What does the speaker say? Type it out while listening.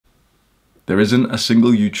There isn't a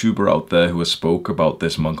single YouTuber out there who has spoke about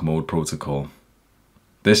this monk mode protocol.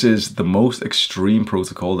 This is the most extreme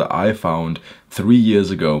protocol that I found 3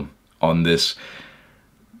 years ago on this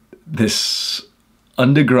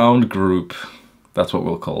underground group, that's what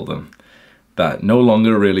we'll call them, that no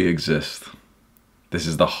longer really exist. This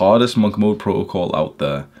is the hardest monk mode protocol out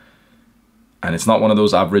there. And it's not one of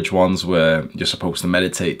those average ones where you're supposed to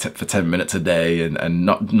meditate for 10 minutes a day and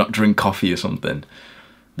not drink coffee or something.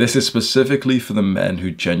 This is specifically for the men who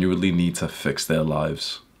genuinely need to fix their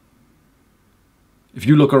lives. If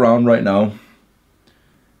you look around right now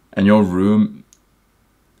and your room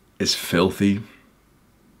is filthy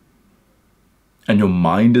and your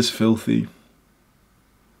mind is filthy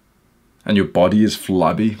and your body is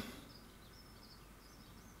flabby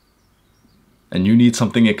and you need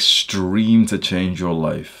something extreme to change your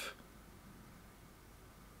life,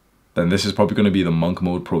 then this is probably going to be the monk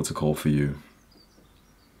mode protocol for you.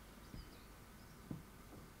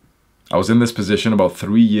 I was in this position about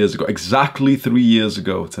 3 years ago, exactly 3 years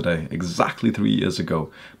ago today, exactly 3 years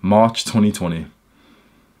ago, March 2020.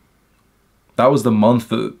 That was the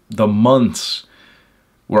months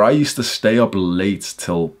where I used to stay up late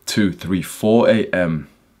till 2, 3, 4 a.m.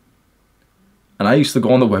 And I used to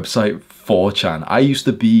go on the website 4chan. I used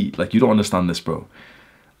to be, like, you don't understand this, bro.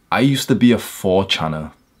 I used to be a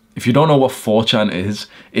 4chaner. If you don't know what 4chan is,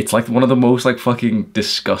 it's like one of the most like fucking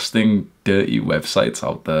disgusting, dirty websites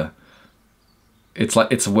out there.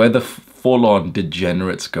 It's where the full-on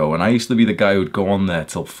degenerates go. And I used to be the guy who'd go on there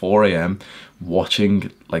till 4 a.m.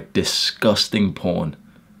 watching like disgusting porn.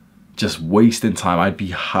 Just wasting time. I'd be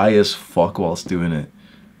high as fuck whilst doing it.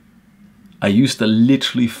 I used to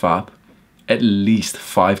literally fap at least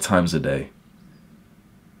 5 times a day.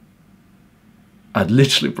 I'd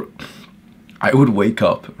literally, I would wake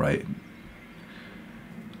up, right?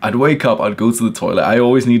 I'd wake up, I'd go to the toilet. I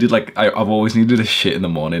always needed like, I've always needed a shit in the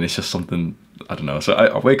morning. It's just something, I don't know. So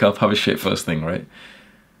I wake up, have a shit first thing, right?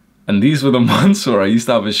 And these were the months where I used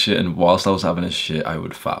to have a shit, and whilst I was having a shit, I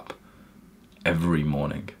would fap every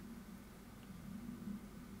morning.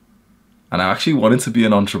 And I actually wanted to be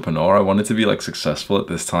an entrepreneur. I wanted to be like successful at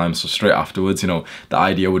this time. So straight afterwards, you know, the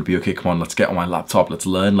idea would be, okay, come on, let's get on my laptop. Let's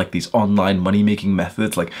learn like these online money-making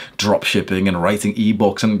methods like drop shipping and writing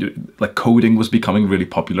ebooks, and like coding was becoming really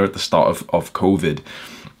popular at the start of COVID.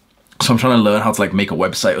 So I'm trying to learn how to like make a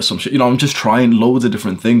website or some shit. You know, I'm just trying loads of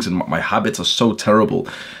different things, and my habits are so terrible.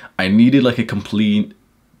 I needed like a complete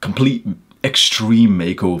extreme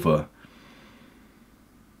makeover.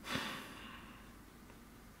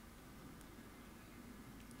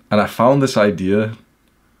 And I found this idea,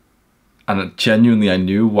 and genuinely I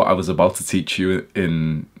knew what I was about to teach you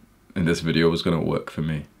in this video was going to work for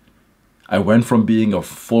me. I went from being a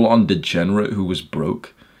full-on degenerate who was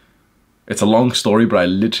broke. It's a long story, but I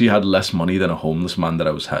literally had less money than a homeless man that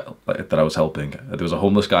I was helping. There was a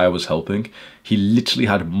homeless guy I was helping. He literally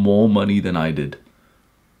had more money than I did.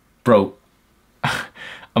 Bro,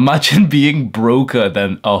 imagine being broker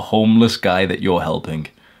than a homeless guy that you're helping.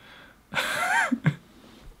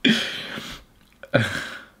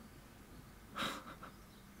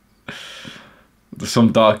 There's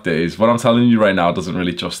some dark days. What I'm telling you right now doesn't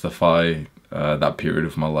really justify that period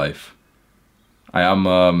of my life. I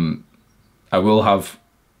will have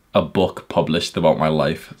a book published about my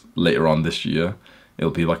life later on this year.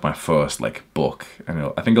 It'll be like my first like book,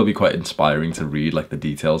 and I think it'll be quite inspiring to read like the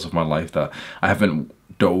details of my life that I haven't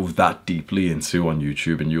dove that deeply into on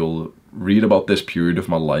YouTube, and you'll read about this period of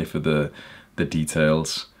my life with the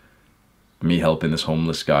details. Me helping this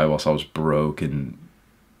homeless guy whilst I was broke, and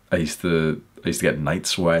I used to get night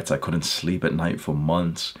sweats. I couldn't sleep at night for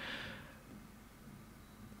months.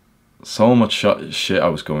 So much shit I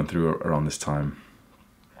was going through around this time.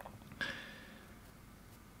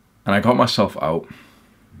 And I got myself out.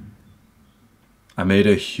 I made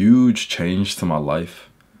a huge change to my life.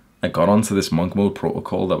 I got onto this monk mode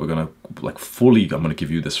protocol that we're gonna like I'm gonna give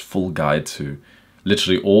you this full guide to.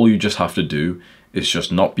 Literally all you just have to do is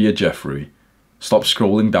just not be a Jeffrey. Stop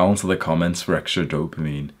scrolling down to the comments for extra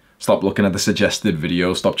dopamine. Stop looking at the suggested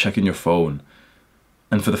videos. Stop checking your phone.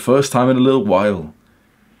 And for the first time in a little while,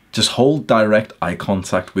 just hold direct eye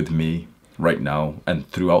contact with me right now and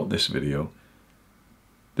throughout this video.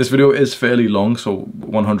 This video is fairly long, so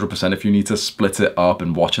 100% if you need to split it up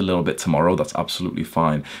and watch a little bit tomorrow, that's absolutely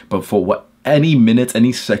fine. But for any minute,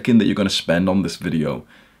 any second that you're going to spend on this video,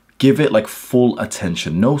 give it like full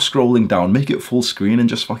attention. No scrolling down. Make it full screen and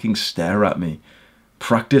just fucking stare at me.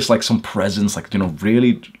 Practice like some presence, like, you know,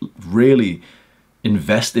 really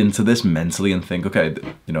invest into this mentally and think, okay,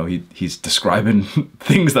 you know, he's describing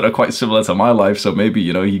things that are quite similar to my life, so maybe,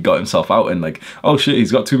 you know, he got himself out and like, oh shit,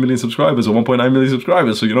 he's got 2 million subscribers or 1.9 million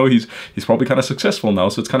subscribers, so, you know, he's probably kind of successful now.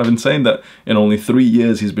 So it's kind of insane that in only 3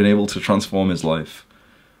 years he's been able to transform his life.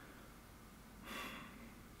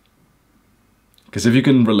 Because if you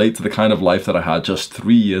can relate to the kind of life that I had just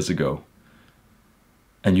 3 years ago,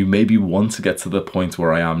 and you maybe want to get to the point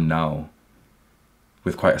where I am now,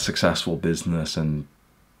 with quite a successful business, and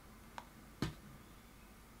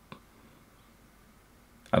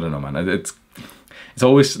I don't know, man, it's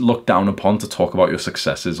always looked down upon to talk about your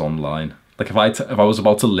successes online. Like if I was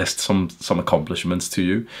about to list some accomplishments to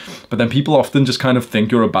you, but then people often just kind of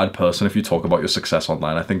think you're a bad person if you talk about your success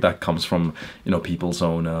online. I think that comes from, you know, people's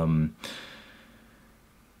own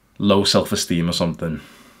low self-esteem or something.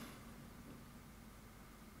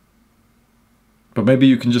 But maybe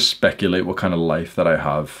you can just speculate what kind of life that I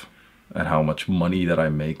have and how much money that I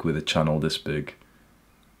make with a channel this big.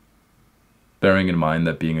 Bearing in mind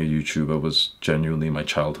that being a YouTuber was genuinely my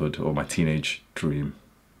childhood or my teenage dream.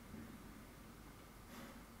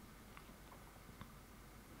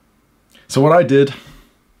 So what I did,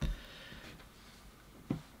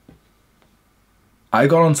 I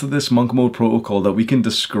got onto this monk mode protocol that we can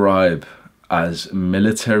describe as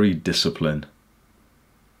military discipline.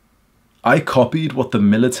 I copied what the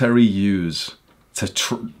military use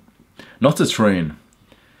to, not to train,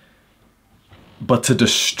 but to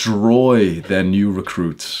destroy their new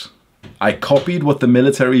recruits. I copied what the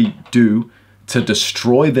military do to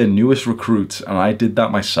destroy their newest recruits, and I did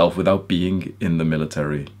that myself without being in the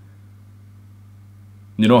military.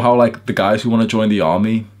 You know how like the guys who want to join the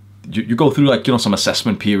army, you go through like, you know, some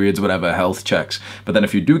assessment periods, whatever, health checks. But then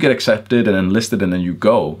if you do get accepted and enlisted and then you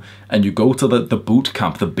go to the boot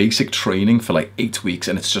camp, the basic training for like 8 weeks.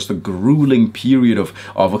 And it's just a grueling period of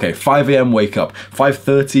okay, 5 a.m. wake up,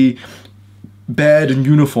 5:30 bed and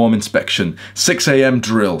uniform inspection, 6 a.m.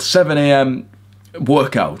 drill, 7 a.m.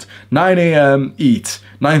 workout, 9 a.m. eat,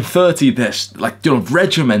 9:30 this, like, you know,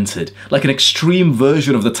 regimented, like an extreme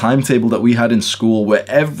version of the timetable that we had in school where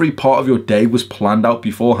every part of your day was planned out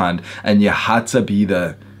beforehand and you had to be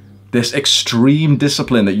there. This extreme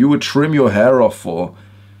discipline that you would trim your hair off for,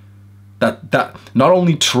 that not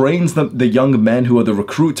only trains the young men who are the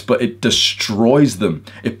recruits, but it destroys them.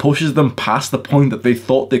 It pushes them past the point that they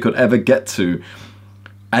thought they could ever get to,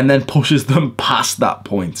 and then pushes them past that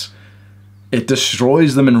point. It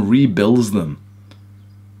destroys them and rebuilds them.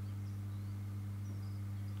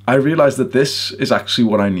 I realized that this is actually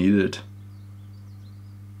what I needed.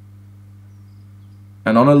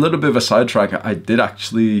 And on a little bit of a sidetrack, I did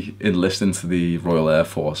actually enlist into the Royal Air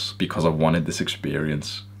Force because I wanted this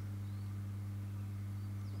experience.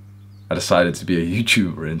 I decided to be a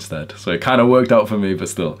YouTuber instead, so it kind of worked out for me, but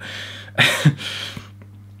still.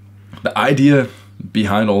 The idea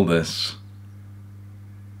behind all this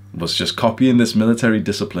was just copying this military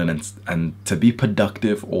discipline and to be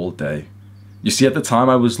productive all day. You see, at the time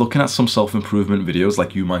I was looking at some self-improvement videos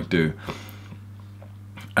like you might do,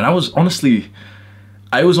 and I was honestly,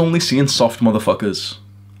 I was only seeing soft motherfuckers.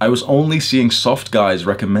 I was only seeing soft guys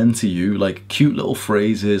recommend to you like cute little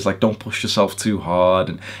phrases like don't push yourself too hard,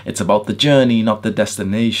 and it's about the journey, not the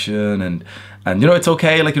destination, and you know, it's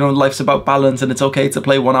okay, like, you know, life's about balance, and it's okay to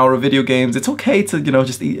play 1 hour of video games, it's okay to, you know,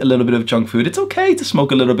 just eat a little bit of junk food, it's okay to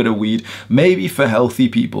smoke a little bit of weed, maybe for healthy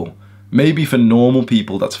people, maybe for normal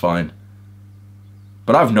people, that's fine.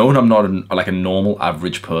 But I've known I'm not like a normal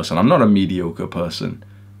average person, I'm not a mediocre person.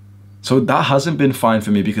 So that hasn't been fine for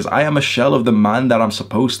me because I am a shell of the man that I'm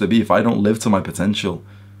supposed to be if I don't live to my potential.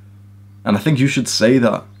 And I think you should say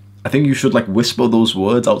that. I think you should like whisper those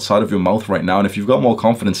words outside of your mouth right now. And if you've got more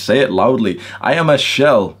confidence, say it loudly. I am a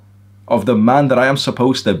shell of the man that I am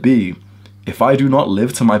supposed to be if I do not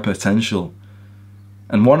live to my potential.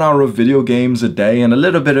 And 1 hour of video games a day and a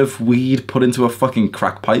little bit of weed put into a fucking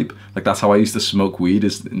crack pipe. Like that's how I used to smoke weed,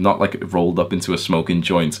 is not like rolled up into a smoking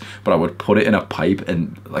joint, but I would put it in a pipe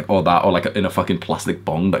and like, or like in a fucking plastic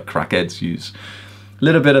bong that crackheads use. A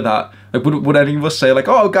little bit of that. Like would any of us say like,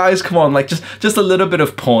 oh guys, come on, like just a little bit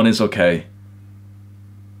of porn is okay?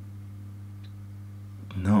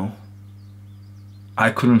 No.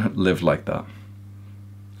 I couldn't live like that.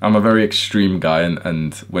 I'm a very extreme guy,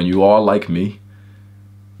 and when you are like me,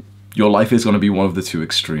 your life is going to be one of the two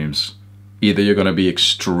extremes. Either you're going to be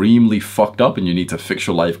extremely fucked up and you need to fix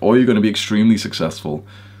your life, or you're going to be extremely successful.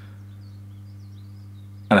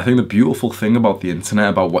 And I think the beautiful thing about the internet,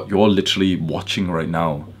 about what you're literally watching right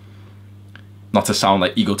now, not to sound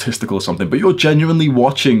like egotistical or something, but you're genuinely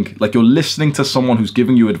watching, like you're listening to someone who's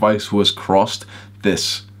giving you advice who has crossed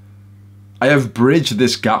this. I have bridged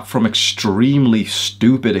this gap from extremely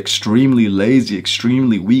stupid, extremely lazy,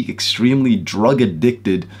 extremely weak, extremely drug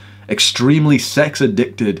addicted, extremely sex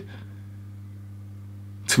addicted,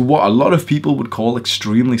 to what a lot of people would call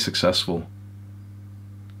extremely successful.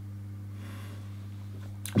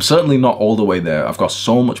 I'm certainly not all the way there. I've got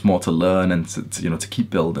so much more to learn and to keep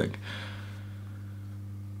building.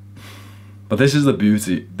 But this is the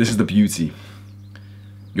beauty. This is the beauty.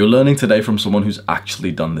 You're learning today from someone who's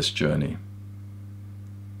actually done this journey.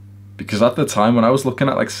 Because at the time when I was looking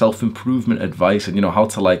at like self-improvement advice and how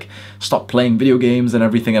to like stop playing video games and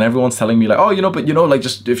everything, and everyone's telling me like, oh, but like,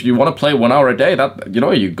 just if you want to play 1 hour a day, that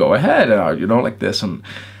you go ahead, like this. And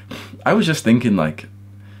I was just thinking like,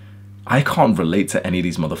 I can't relate to any of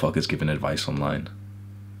these motherfuckers giving advice online.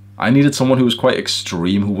 I needed someone who was quite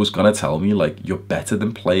extreme, who was gonna tell me like, you're better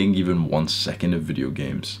than playing even 1 second of video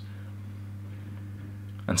games.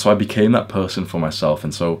 And so I became that person for myself.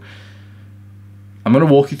 And so I'm going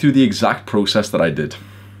to walk you through the exact process that I did.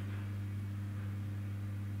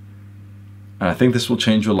 And I think this will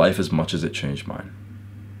change your life as much as it changed mine.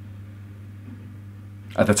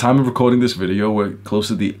 At the time of recording this video, we're close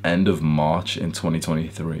to the end of March in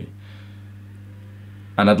 2023.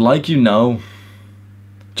 And I'd like you now,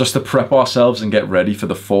 just to prep ourselves and get ready for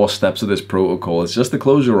the 4 steps of this protocol, is just to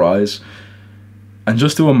close your eyes and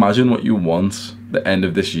just to imagine what you want the end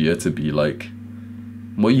of this year to be like.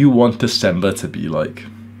 What you want December to be like.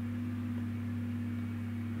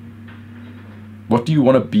 What do you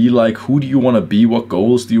want to be like? Who do you want to be? What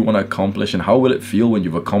goals do you want to accomplish? And how will it feel when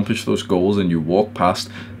you've accomplished those goals and you walk past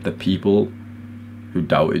the people who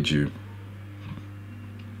doubted you?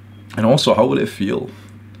 And also, how will it feel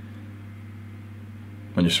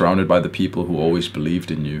when you're surrounded by the people who always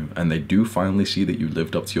believed in you and they do finally see that you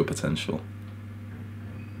lived up to your potential?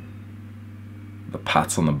 The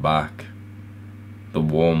pats on the back, the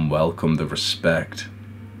warm welcome, the respect,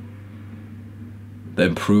 the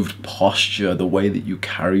improved posture, the way that you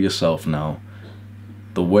carry yourself now,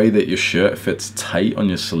 the way that your shirt fits tight on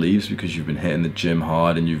your sleeves because you've been hitting the gym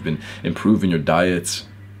hard and you've been improving your diet.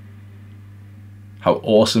 How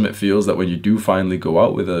awesome it feels that when you do finally go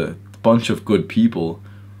out with a bunch of good people,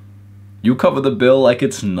 you cover the bill like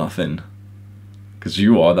it's nothing, because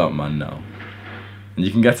you are that man now. And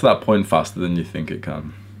you can get to that point faster than you think it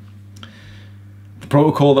can. The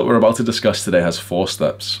protocol that we're about to discuss today has 4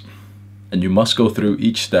 steps, and you must go through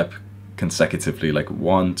each step consecutively, like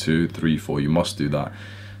 1, 2, 3, 4. You must do that.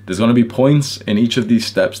 There's going to be points in each of these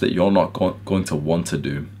steps that you're not going to want to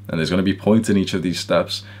do, and there's going to be points in each of these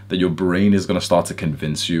steps that your brain is going to start to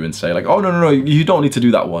convince you and say like, oh no, you don't need to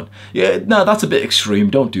do that one. Yeah, no, that's a bit extreme,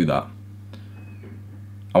 don't do that.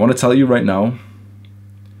 I want to tell you right now,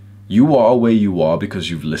 you are where you are because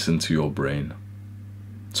you've listened to your brain.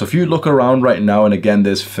 So if you look around right now and again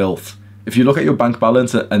there's filth, if you look at your bank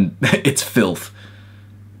balance and it's filth,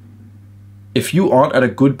 if you aren't at a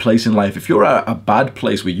good place in life, if you're at a bad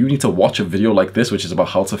place where you need to watch a video like this, which is about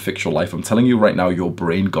how to fix your life, I'm telling you right now, your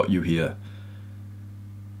brain got you here.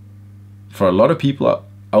 For a lot of people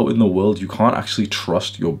out in the world, you can't actually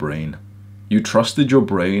trust your brain. You trusted your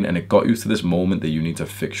brain and it got you to this moment that you need to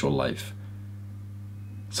fix your life.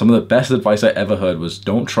 Some of the best advice I ever heard was,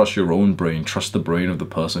 don't trust your own brain, trust the brain of the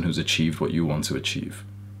person who's achieved what you want to achieve.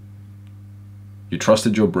 You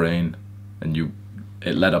trusted your brain and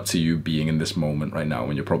it led up to you being in this moment right now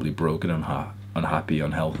when you're probably broken, unhappy,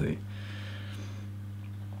 unhealthy.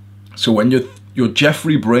 So when your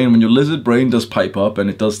Jeffrey brain, when your lizard brain does pipe up and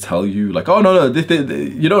it does tell you like, oh no,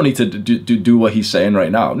 you don't need to do what he's saying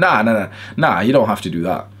right now. Nah, you don't have to do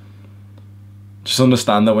that. Just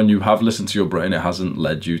understand that when you have listened to your brain, it hasn't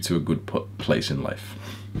led you to a good place in life.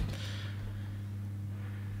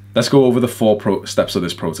 Let's go over the 4 steps of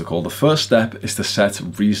this protocol. The first step is to set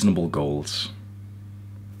reasonable goals.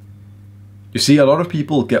 You see, a lot of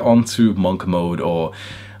people get onto monk mode or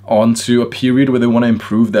onto a period where they want to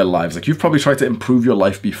improve their lives. Like, you've probably tried to improve your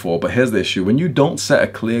life before, but here's the issue. When you don't set a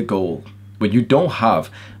clear goal, when you don't have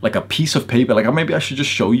like a piece of paper, like maybe I should just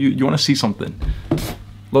show you. You want to see something?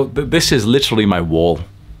 Look, this is literally my wall.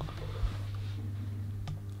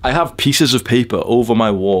 I have pieces of paper over my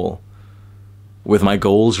wall with my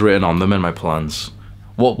goals written on them and my plans.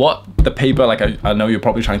 What the paper, like I know you're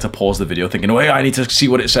probably trying to pause the video thinking, wait, I need to see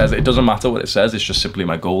what it says. It doesn't matter what it says, it's just simply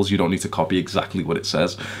my goals. You don't need to copy exactly what it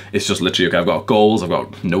says. It's just literally, okay, I've got goals, I've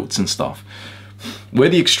got notes and stuff. We're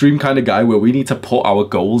the extreme kind of guy where we need to put our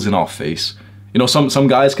goals in our face. You know, some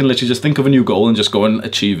guys can literally just think of a new goal and just go and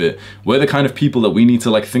achieve it. We're the kind of people that we need to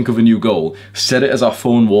like think of a new goal, set it as our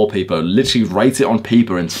phone wallpaper, literally write it on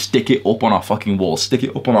paper and stick it up on our fucking wall, stick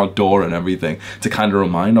it up on our door and everything to kind of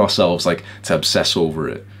remind ourselves like to obsess over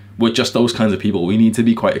it. we're just those kinds of people. We need to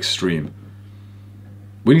be quite extreme.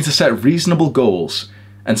 We need to set reasonable goals,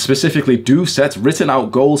 and specifically do set written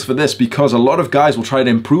out goals for this, because a lot of guys will try to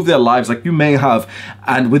improve their lives like you may have,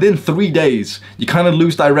 and within 3 days you kind of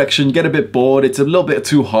lose direction, you get a bit bored, it's a little bit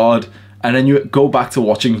too hard, and then you go back to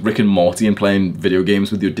watching Rick and Morty and playing video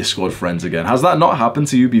games with your Discord friends again. Has that not happened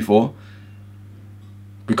to you before?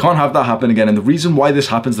 We can't have that happen again. And the reason why this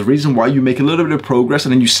happens, the reason why you make a little bit of progress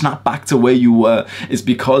and then you snap back to where you were, is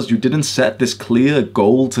because you didn't set this clear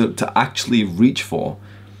goal to actually reach for.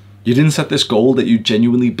 You didn't set this goal that you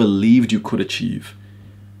genuinely believed you could achieve.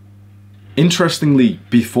 Interestingly,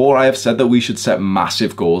 before I have said that we should set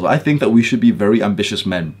massive goals, I think that we should be very ambitious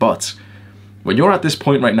men. But when you're at this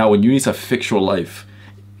point right now, when you need to fix your life,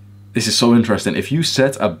 this is so interesting. If you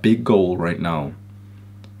set a big goal right now,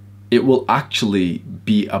 it will actually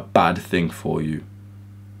be a bad thing for you.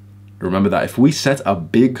 Remember that. If we set a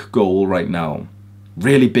big goal right now,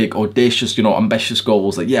 really big, audacious, ambitious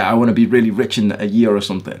goals, like, yeah, I want to be really rich in a year or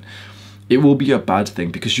something, it will be a bad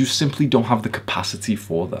thing because you simply don't have the capacity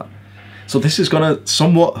for that. So this is going to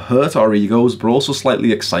somewhat hurt our egos, but also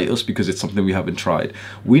slightly excite us because it's something we haven't tried.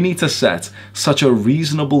 We need to set such a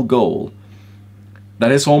reasonable goal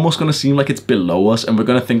that it's almost going to seem like it's below us, and we're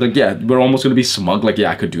going to think like, yeah, we're almost going to be smug, like, yeah,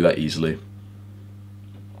 I could do that easily.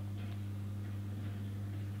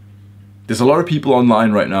 There's a lot of people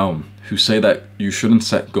online right now who say that you shouldn't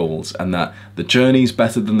set goals and that the journey is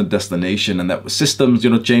better than the destination, and that systems,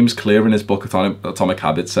 James Clear in his book Atomic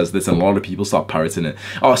Habits says this, and a lot of people start parroting it.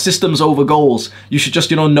 Oh, systems over goals. You should just,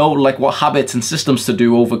 know like what habits and systems to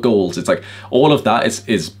do over goals. It's like all of that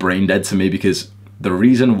is brain dead to me, because the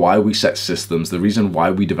reason why we set systems, the reason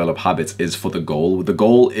why we develop habits is for the goal. The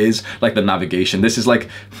goal is like the navigation. This is like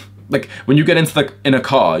when you get in a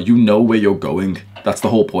car, you know where you're going. That's the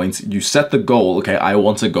whole point. You set the goal. Okay, I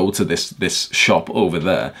want to go to this shop over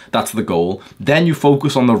there. That's the goal. Then you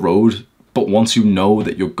focus on the road. But once you know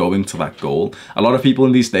that you're going to that goal, a lot of people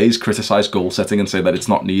in these days criticize goal setting and say that it's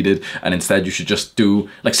not needed, and instead you should just do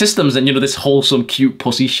like systems and this wholesome, cute,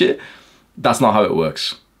 pussy shit. That's not how it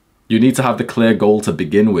works. You need to have the clear goal to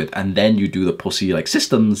begin with, and then you do the pussy like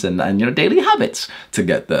systems and daily habits to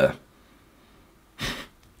get there.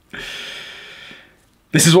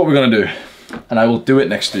 This is what we're gonna do, and I will do it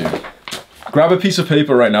next to you. Grab a piece of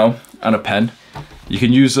paper right now and a pen. You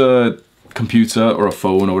can use a computer or a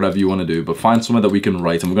phone or whatever you want to do, but find somewhere that we can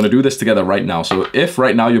write, and we're going to do this together right now. So if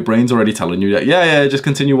right now your brain's already telling you that, yeah, just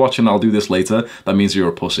continue watching, I'll do this later, that means you're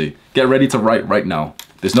a pussy. Get ready to write right now.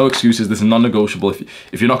 There's no excuses. This is non-negotiable.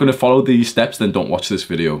 If you're not going to follow these steps, then don't watch this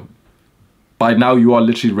video. By now, you are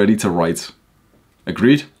literally ready to write.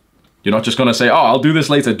 Agreed? You're not just going to say, oh, I'll do this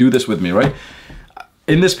later, do this with me, right?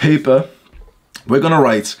 In this paper, we're going to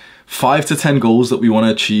write 5 to 10 goals that we want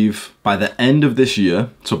to achieve by the end of this year.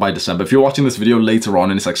 So by December. If you're watching this video later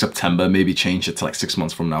on and it's like September, maybe change it to like 6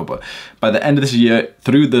 months from now. But by the end of this year,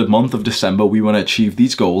 through the month of December, we want to achieve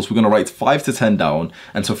these goals. We're going to write 5 to 10 down.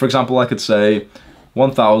 And so, for example, I could say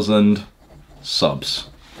 1,000 subs.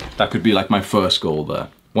 That could be like my first goal there.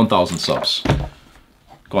 1,000 subs.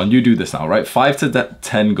 Go on, you do this now, right? 5 to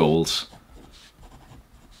 10 goals.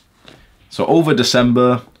 So over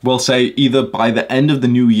December, we'll say either by the end of the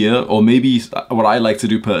new year, or maybe what I like to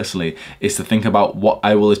do personally is to think about what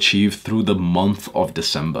I will achieve through the month of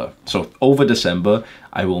December. So over December,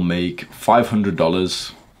 I will make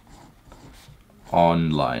 $500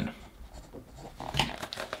 online.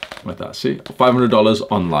 Like that, see? $500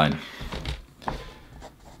 online.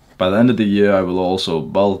 By the end of the year, I will also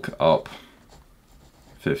bulk up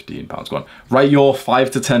 £15. Go on. Write your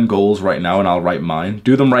 5 to 10 goals right now and I'll write mine.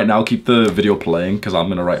 Do them right now. Keep the video playing because I'm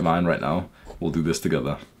going to write mine right now. We'll do this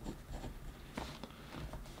together.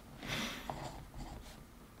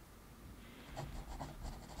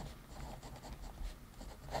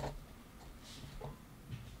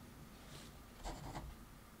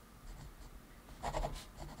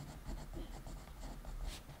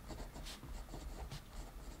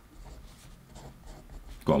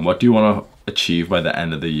 Go on. What do you want to achieve by the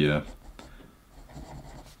end of the year?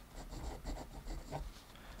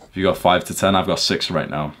 If you got 5 to 10, I've got 6 right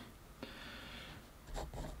now.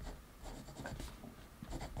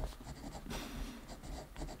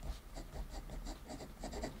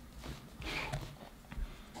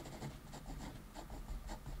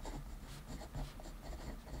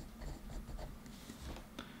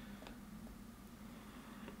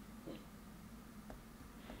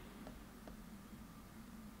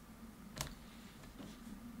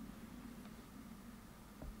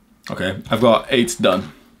 Okay, I've got 8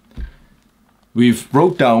 done. We've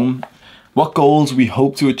wrote down what goals we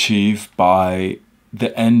hope to achieve by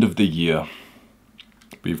the end of the year.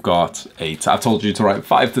 We've got 8. I've told you to write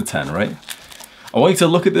 5 to 10, right? I want you to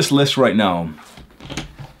look at this list right now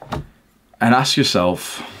and ask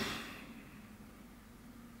yourself,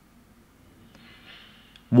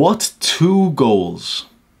 what 2 goals,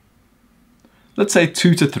 let's say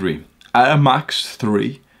 2 to 3, at a max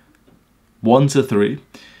 3, 1 to 3,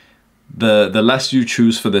 the less you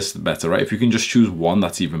choose for this, the better, right? If you can just choose 1,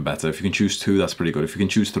 that's even better. If you can choose 2, that's pretty good. If you can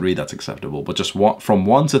choose 3, that's acceptable. But just from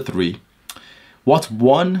 1 to 3, what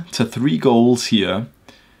 1 to 3 goals here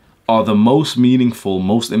are the most meaningful,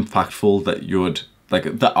 most impactful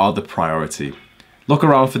that are the priority? Look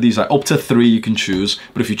around for these, like up to 3 you can choose,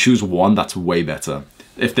 but if you choose 1, that's way better.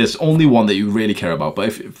 If there's only 1 that you really care about, but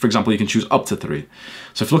if, for example, you can choose up to 3.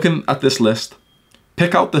 So if looking at this list,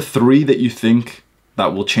 pick out the 3 that you think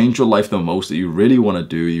that will change your life the most, that you really want to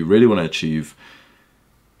do, you really want to achieve.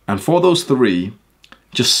 And for those 3,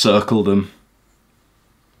 just circle them.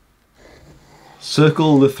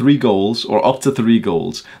 Circle the 3 goals, or up to 3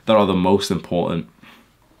 goals, that are the most important.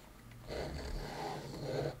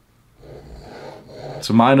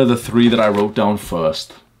 So mine are the 3 that I wrote down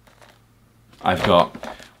first. I've got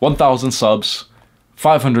 1,000 subs,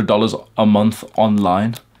 $500 a month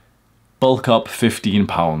online, bulk up 15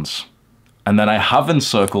 pounds. And then I haven't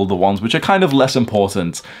circled the ones which are kind of less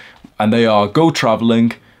important. And they are go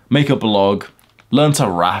traveling, make a blog, learn to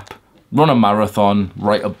rap, run a marathon,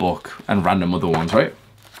 write a book, and random other ones, right?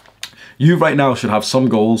 You right now should have some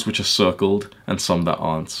goals which are circled and some that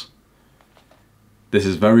aren't. This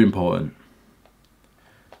is very important.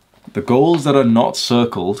 The goals that are not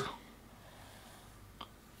circled,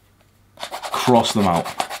 cross them out.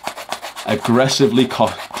 Aggressively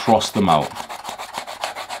cross them out.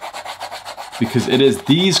 Because it is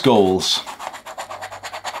these goals,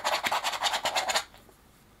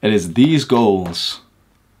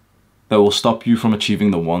 that will stop you from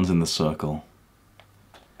achieving the ones in the circle.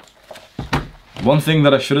 One thing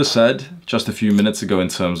that I should have said just a few minutes ago in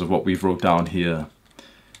terms of what we've wrote down here,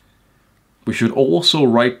 we should also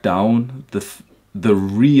write down the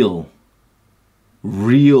real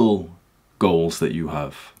goals that you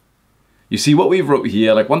have. You see what we've wrote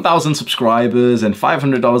here, like 1,000 subscribers and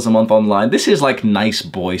 $500 a month online. This is like nice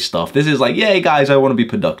boy stuff. This is like, yay guys, I want to be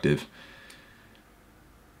productive.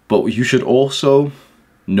 But you should also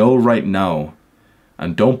know right now,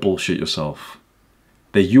 and don't bullshit yourself,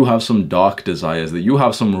 that you have some dark desires, that you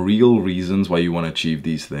have some real reasons why you want to achieve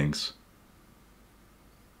these things.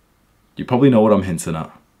 You probably know what I'm hinting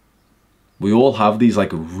at. We all have these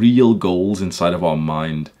like real goals inside of our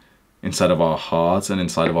mind, inside of our hearts, and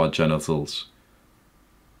inside of our genitals.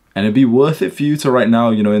 And it'd be worth it for you to right now,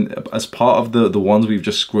 you know, as part of the ones we've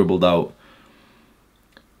just scribbled out,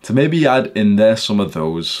 to maybe add in there some of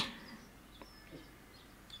those.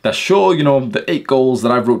 That sure, you know, the 8 goals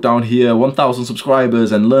that I've wrote down here, 1,000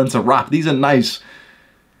 subscribers and learn to rap, these are nice.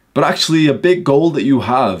 But actually a big goal that you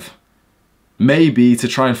have may be to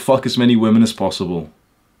try and fuck as many women as possible.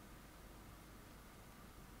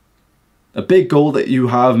 A big goal that you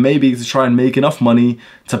have may be to try and make enough money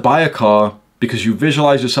to buy a car, because you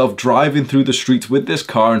visualize yourself driving through the streets with this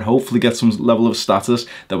car and hopefully get some level of status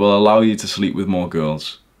that will allow you to sleep with more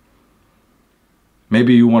girls.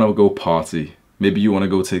 Maybe you want to go party. Maybe you want to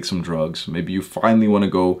go take some drugs. Maybe you finally want to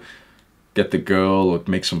go get the girl or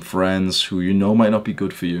make some friends who you know might not be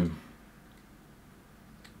good for you.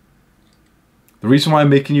 The reason why I'm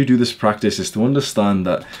making you do this practice is to understand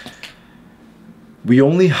that we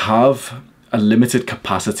only have a limited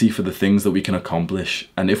capacity for the things that we can accomplish.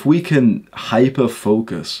 And if we can hyper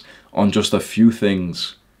focus on just a few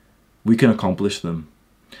things, we can accomplish them.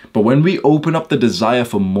 But when we open up the desire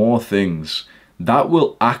for more things, that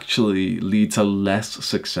will actually lead to less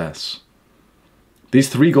success. These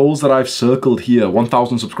 3 goals that I've circled here,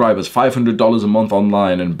 1,000 subscribers, $500 a month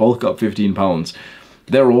online, and bulk up 15 pounds,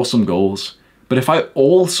 they're awesome goals. But if I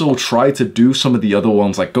also try to do some of the other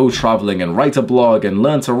ones, like go traveling and write a blog and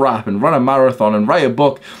learn to rap and run a marathon and write a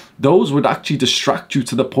book, those would actually distract you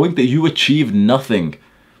to the point that you achieve nothing.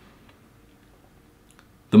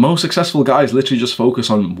 The most successful guys literally just focus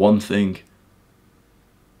on one thing.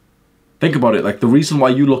 Think about it, like the reason why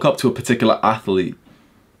you look up to a particular athlete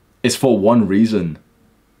is for one reason.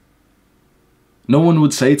 No one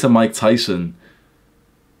would say to Mike Tyson,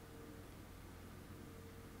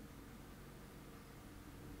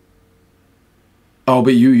 oh,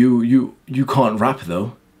 but you can't rap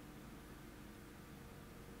though.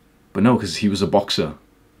 But no, because he was a boxer.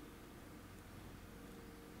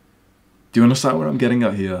 Do you understand what I'm getting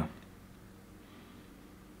at here?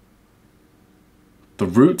 The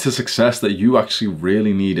route to success that you actually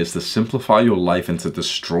really need is to simplify your life and to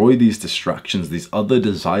destroy these distractions, these other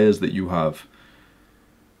desires that you have.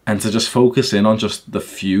 and to just focus in on just the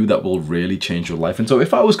few that will really change your life. And so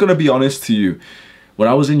if I was going to be honest to you, when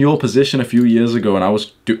I was in your position a few years ago and I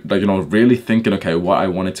was, really thinking, okay, what I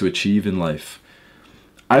wanted to achieve in life,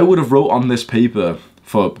 I would have wrote on this paper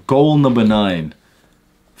for goal number 9,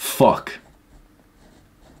 fuck.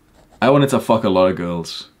 I wanted to fuck a lot of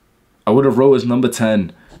girls. I would have wrote as number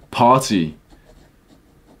 10, party.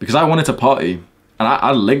 Because I wanted to party. And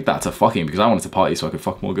I linked that to fucking because I wanted to party so I could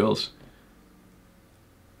fuck more girls.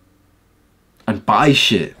 And buy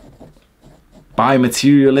shit. Buy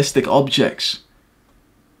materialistic objects.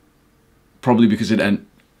 Probably because it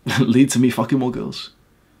lead to me fucking more girls.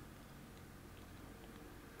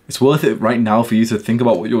 It's worth it right now for you to think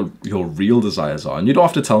about what your real desires are. And you don't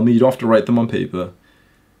have to tell me, you don't have to write them on paper.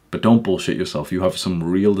 But don't bullshit yourself. You have some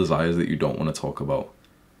real desires that you don't want to talk about.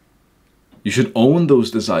 You should own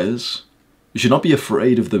those desires. You should not be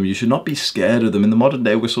afraid of them. You should not be scared of them. In the modern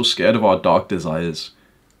day, we're so scared of our dark desires.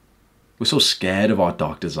 We're so scared of our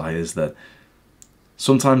dark desires that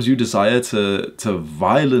sometimes you desire to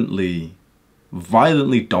violently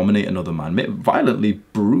dominate another man. Violently,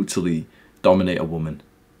 brutally dominate a woman.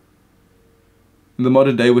 In the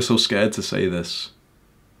modern day, we're so scared to say this.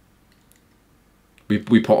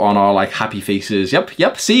 We put on our like happy faces.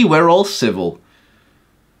 Yep, see, we're all civil.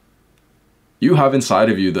 You have inside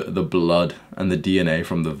of you the blood and the DNA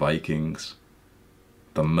from the Vikings,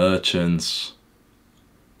 the merchants,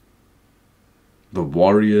 the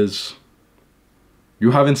warriors.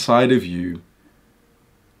 You have inside of you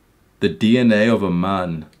the DNA of a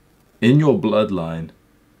man in your bloodline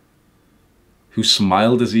who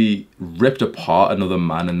smiled as he ripped apart another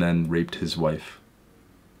man and then raped his wife.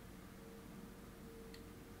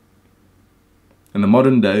 In the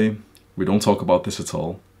modern day, we don't talk about this at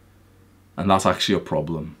all. And that's actually a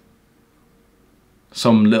problem.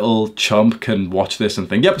 Some little chump can watch this and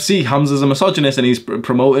think, yep, see, Hamza's a misogynist and he's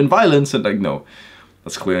promoting violence. And like, no,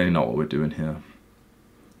 that's clearly not what we're doing here.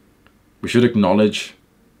 We should acknowledge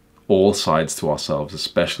all sides to ourselves,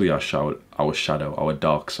 especially our shadow, our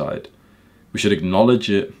dark side. We should acknowledge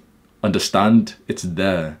it, understand it's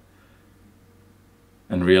there,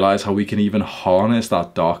 and realize how we can even harness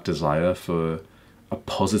that dark desire for a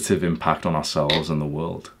positive impact on ourselves and the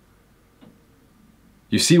world.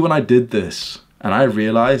 You see, when I did this, and I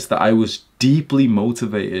realized that I was deeply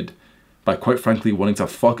motivated by, quite frankly, wanting to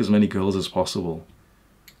fuck as many girls as possible,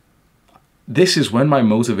 this is when my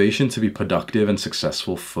motivation to be productive and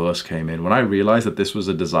successful first came in. When I realized that this was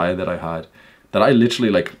a desire that I had, that I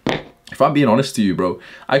literally, like, if I'm being honest to you, bro,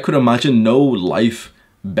 I could imagine no life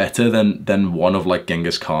better than one of, like,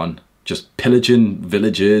 Genghis Khan. Just pillaging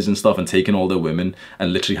villages and stuff and taking all their women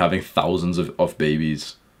and literally having thousands of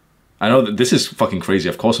babies. I know that this is fucking crazy.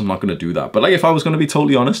 Of course I'm not going to do that. But like, if I was going to be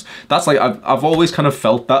totally honest, that's like, I've always kind of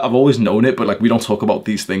felt that. I've always known it, but like, we don't talk about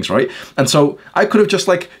these things, right? And so I could have just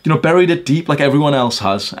like, buried it deep like everyone else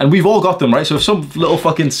has. And we've all got them, right? So if some little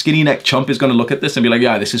fucking skinny neck chump is going to look at this and be like,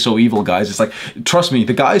 yeah, this is so evil, guys. It's like, trust me,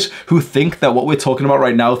 the guys who think that what we're talking about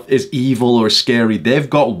right now is evil or scary, they've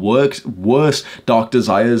got worse dark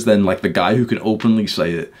desires than like the guy who can openly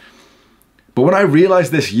say it. But when I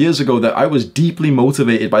realized this years ago, that I was deeply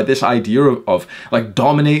motivated by this idea of like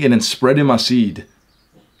dominating and spreading my seed,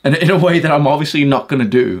 and in a way that I'm obviously not going to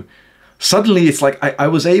do, suddenly it's like I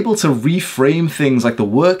was able to reframe things like the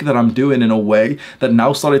work that I'm doing in a way that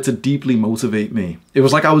now started to deeply motivate me. It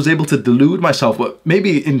was like I was able to delude myself, but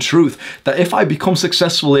maybe in truth, that if I become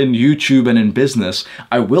successful in YouTube and in business,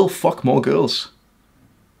 I will fuck more girls.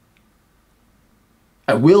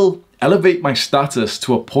 I will elevate my status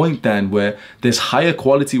to a point then where there's higher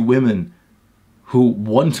quality women who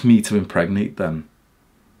want me to impregnate them.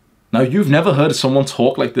 Now, you've never heard someone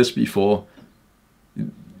talk like this before.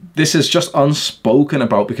 This is just unspoken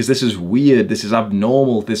about because this is weird, this is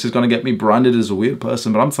abnormal, this is going to get me branded as a weird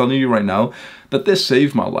person, but I'm telling you right now that this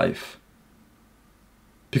saved my life.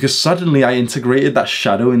 Because suddenly I integrated that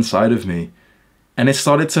shadow inside of me and it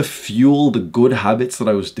started to fuel the good habits that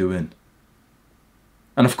I was doing.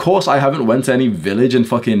 And of course, I haven't went to any village and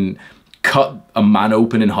fucking cut a man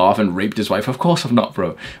open in half and raped his wife. Of course I've not,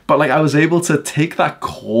 bro. But like, I was able to take that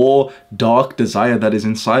core dark desire that is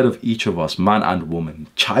inside of each of us, man and woman,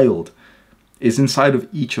 child, is inside of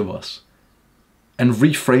each of us, and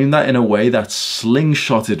reframe that in a way that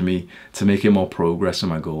slingshotted me to making more progress in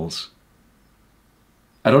my goals.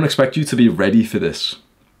 I don't expect you to be ready for this,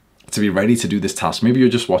 to be ready to do this task. Maybe you're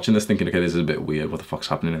just watching this thinking, okay, this is a bit weird. What the fuck's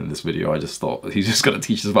happening in this video? I just thought he's just going to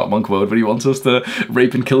teach us about monk mode, but he wants us to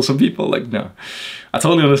rape and kill some people. Like, no. I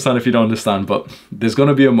totally understand if you don't understand, but there's going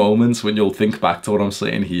to be a moment when you'll think back to what I'm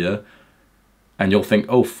saying here and you'll think,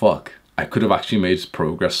 oh fuck, I could have actually made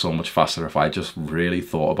progress so much faster if I just really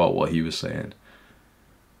thought about what he was saying.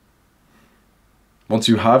 Once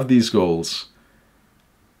you have these goals,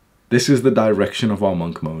 this is the direction of our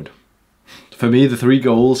monk mode. For me, the 3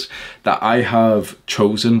 goals that I have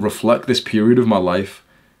chosen reflect this period of my life,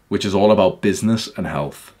 which is all about business and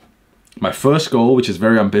health. My first goal, which is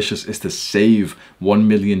very ambitious, is to save $1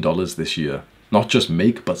 million this year. Not just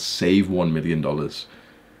make, but save $1 million.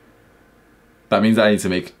 That means I need to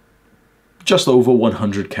make just over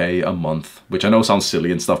 100K a month, which I know sounds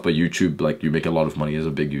silly and stuff, but YouTube, like, you make a lot of money as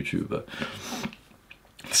a big YouTuber.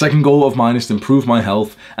 The second goal of mine is to improve my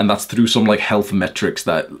health, and that's through some like health metrics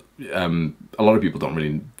that a lot of people don't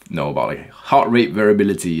really know about, like heart rate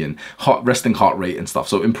variability and resting heart rate and stuff.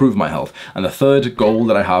 So improve my health. And the third goal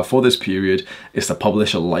that I have for this period is to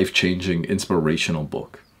publish a life-changing inspirational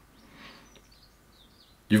book.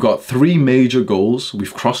 You've got 3 major goals.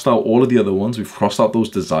 We've crossed out all of the other ones. We've crossed out those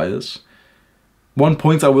desires. One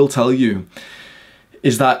point I will tell you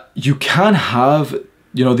is that you can have,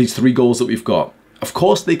 you know, these 3 goals that we've got. Of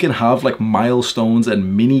course, they can have like milestones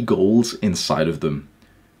and mini goals inside of them.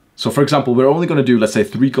 So for example, we're only going to do, let's say,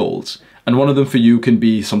 3 goals. And one of them for you can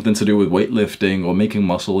be something to do with weightlifting or making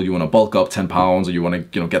muscle. You want to bulk up 10 pounds or you want to,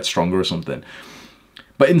 you know, get stronger or something.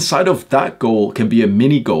 But inside of that goal can be a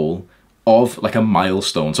mini goal of like a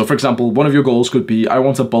milestone. So for example, one of your goals could be, I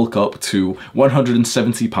want to bulk up to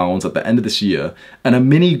 170 pounds at the end of this year. And a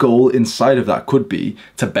mini goal inside of that could be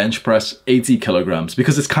to bench press 80 kilograms,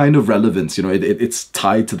 because it's kind of relevant, you know, it's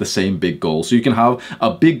tied to the same big goal. So you can have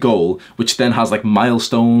a big goal, which then has like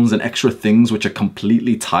milestones and extra things which are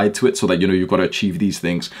completely tied to it, so that, you know, you've got to achieve these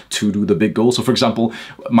things to do the big goal. So for example,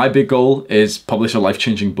 my big goal is publish a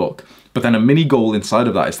life-changing book. But then a mini goal inside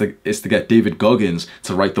of that is to get David Goggins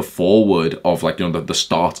to write the foreword of, like, you know, the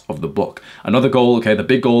start of the book. Another goal, okay, the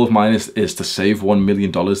big goal of mine is to save $1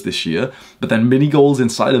 million this year. But then mini goals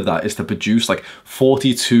inside of that is to produce like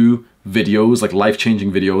 42 videos, like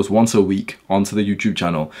life-changing videos once a week onto the YouTube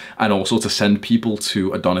channel. And also to send people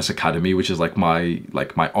to Adonis Academy, which is like my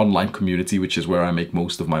online community, which is where I make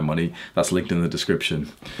most of my money. That's linked in the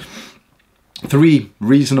description. 3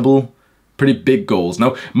 reasonable, pretty big goals.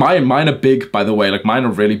 Now, mine are big, by the way. Like, mine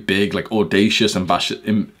are really big, like audacious,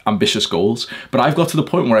 ambitious goals. But I've got to the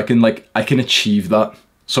point where I can achieve that.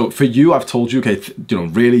 So for you, I've told you, okay, you know,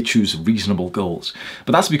 really choose reasonable goals.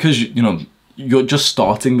 But that's because, you know, you're just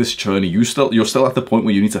starting this journey. You're still at the point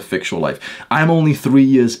where you need to fix your life. I'm only 3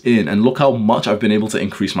 years in, and look how much I've been able to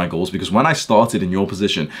increase my goals, because when I started in your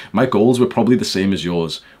position, my goals were probably the same as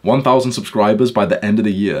yours. 1,000 subscribers by the end of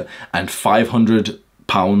the year and 500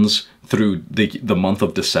 pounds through the month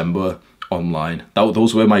of December online.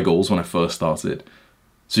 Those were my goals when I first started.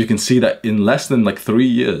 So you can see that in less than like 3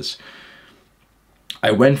 years,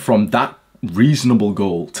 I went from that reasonable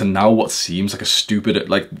goal to now what seems like a stupid,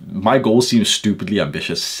 like, my goal seems stupidly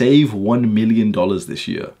ambitious. Save $1 million this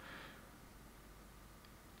year.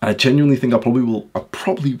 And I genuinely think I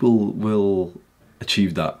probably will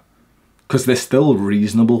achieve that, because they're still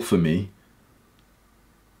reasonable for me.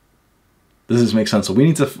 Does this make sense? So we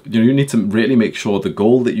need to, you need to really make sure the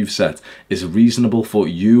goal that you've set is reasonable for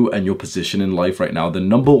you and your position in life right now. The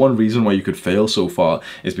number one reason why you could fail so far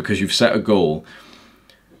is because you've set a goal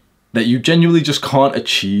that you genuinely just can't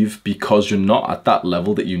achieve because you're not at that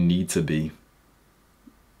level that you need to be.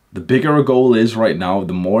 The bigger a goal is right now,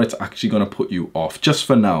 the more it's actually going to put you off, just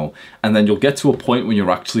for now. And then you'll get to a point when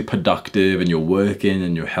you're actually productive and you're working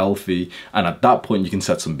and you're healthy. And at that point, you can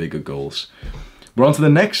set some bigger goals. We're on to the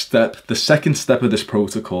next step, the second step of this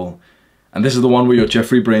protocol. And this is the one where your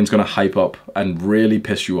Jeffrey brain's going to hype up and really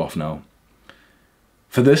piss you off now.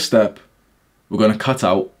 For this step, we're going to cut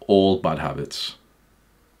out all bad habits.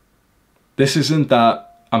 This isn't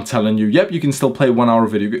that I'm telling you, yep, you can still play 1 hour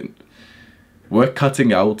video game. We're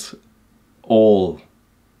cutting out all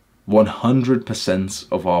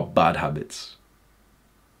 100% of our bad habits.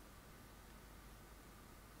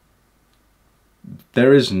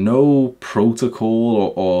 There is no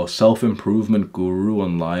protocol or self-improvement guru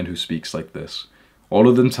online who speaks like this. All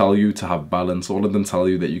of them tell you to have balance. All of them tell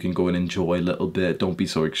you that you can go and enjoy a little bit. Don't be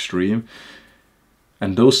so extreme.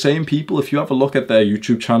 And those same people, if you have a look at their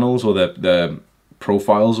YouTube channels or their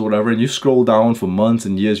profiles or whatever, and you scroll down for months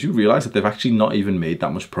and years, you realize that they've actually not even made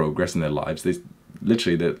that much progress in their lives.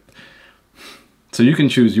 So you can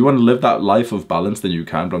choose. You want to live that life of balance, then you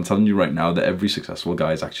can. But I'm telling you right now that every successful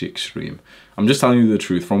guy is actually extreme. I'm just telling you the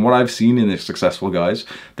truth. From what I've seen in the successful guys,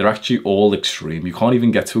 they're actually all extreme. You can't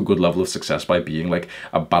even get to a good level of success by being like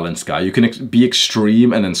a balanced guy. You can be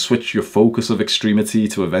extreme and then switch your focus of extremity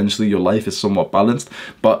to eventually your life is somewhat balanced.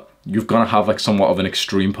 But you've got to have like somewhat of an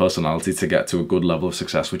extreme personality to get to a good level of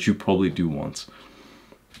success, which you probably do want.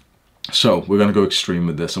 So we're going to go extreme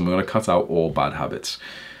with this, and we're going to cut out all bad habits.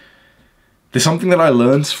 There's something that I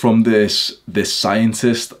learned from this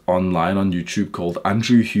scientist online on YouTube called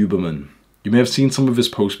Andrew Huberman. You may have seen some of his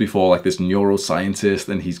posts before, like this neuroscientist,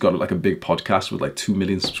 and he's got like a big podcast with like 2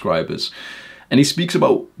 million subscribers. And he speaks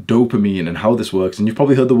about dopamine and how this works. And you've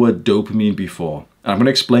probably heard the word dopamine before. And I'm going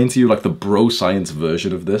to explain to you like the bro science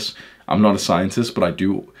version of this. I'm not a scientist, but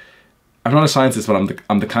I'm not a scientist, but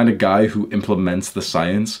I'm the kind of guy who implements the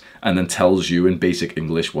science and then tells you in basic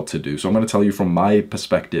English what to do. So I'm going to tell you from my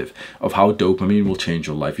perspective of how dopamine will change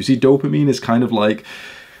your life. You see, dopamine is kind of like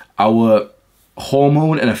our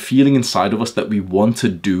hormone and a feeling inside of us that we want to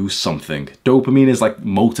do something. Dopamine is like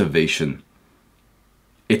motivation.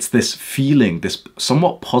 It's this feeling, this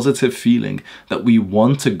somewhat positive feeling that we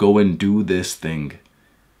want to go and do this thing.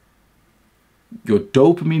 Your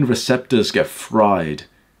dopamine receptors get fried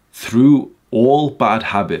through all bad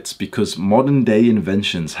habits because modern day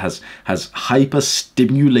inventions has hyper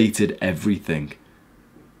stimulated everything.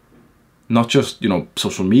 Not just, you know,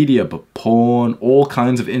 social media, but porn, all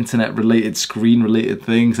kinds of internet related, screen related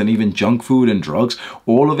things, and even junk food and drugs.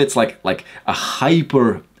 All of it's like a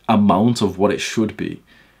hyper amount of what it should be.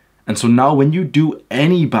 And so now when you do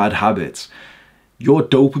any bad habits, your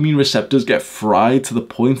dopamine receptors get fried to the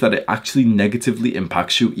point that it actually negatively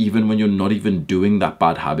impacts you even when you're not even doing that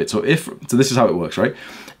bad habit. So this is how it works, right?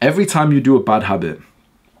 Every time you do a bad habit,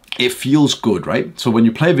 it feels good, right? So when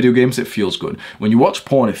you play video games, it feels good. When you watch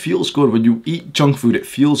porn, it feels good. When you eat junk food, it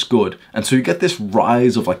feels good. And so you get this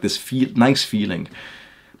rise of like this nice feeling.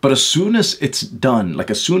 But as soon as it's done, like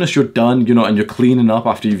as soon as you're done, you know, and you're cleaning up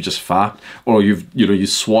after you've just fat, or you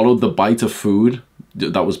swallowed the bite of food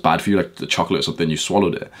that was bad for you, like the chocolate or something, you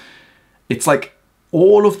swallowed it. It's like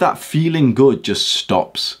all of that feeling good just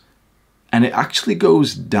stops and it actually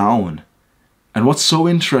goes down. And what's so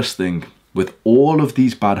interesting with all of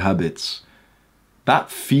these bad habits, that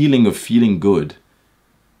feeling of feeling good,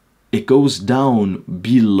 it goes down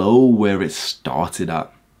below where it started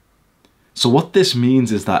at. So what this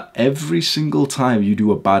means is that every single time you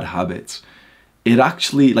do a bad habit, it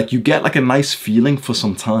actually, like, you get like a nice feeling for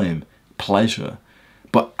some time, pleasure.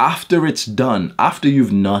 But after it's done, after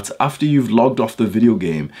you've after you've logged off the video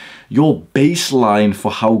game, your baseline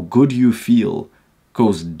for how good you feel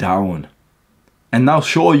goes down. And now,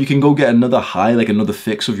 sure, you can go get another high, like another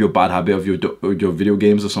fix of your bad habit of your video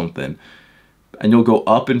games or something. And you'll go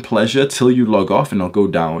up in pleasure till you log off, and it'll go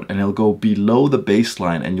down, and it'll go below the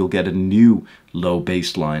baseline, and you'll get a new low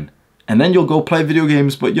baseline. And then you'll go play video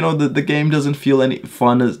games, but you know, the game doesn't feel any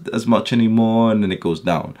fun as much anymore, and then it goes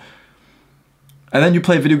down. And then you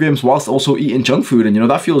play video games whilst also eating junk food, and you know,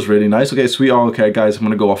 that feels really nice. Okay, sweet, oh, okay guys, I'm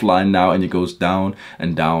gonna go offline now, and it goes down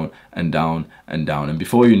and down and down and down. And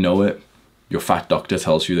before you know it, your fat doctor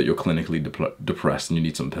tells you that you're clinically depressed and you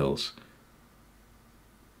need some pills.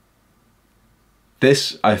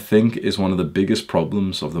 This, I think, is one of the biggest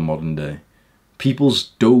problems of the modern day.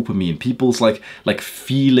 People's dopamine, people's like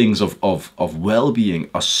feelings of well-being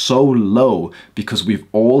are so low because we've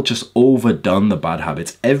all just overdone the bad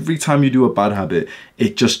habits. Every time you do a bad habit,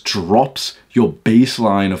 it just drops your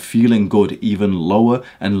baseline of feeling good even lower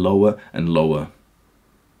and lower and lower.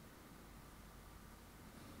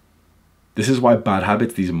 This is why bad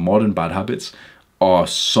habits, these modern bad habits, are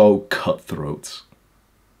so cutthroat.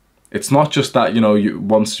 It's not just that, you know,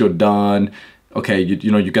 once you're done, okay, you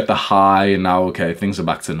know, you get the high and now, okay, things are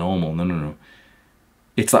back to normal. No, no, no.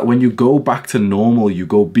 It's that when you go back to normal, you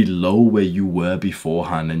go below where you were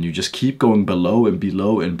beforehand, and you just keep going below and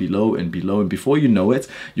below and below and below. And before you know it,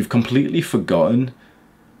 you've completely forgotten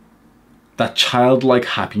that childlike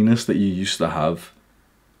happiness that you used to have.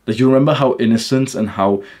 Like, you remember how innocent and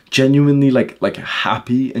how genuinely like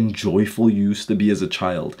happy and joyful you used to be as a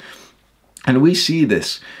child. And we see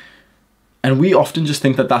this, and we often just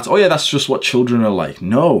think that that's, oh yeah, that's just what children are like.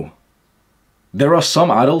 No. There are some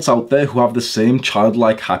adults out there who have the same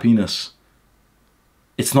childlike happiness.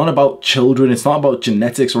 It's not about children, it's not about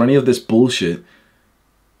genetics or any of this bullshit.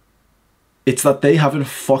 It's that they haven't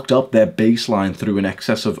fucked up their baseline through an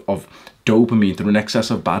excess of dopamine, through an excess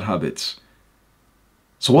of bad habits.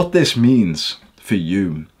 So what this means for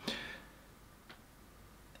you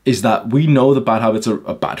is that we know that bad habits are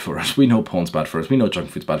bad for us. We know porn's bad for us. We know junk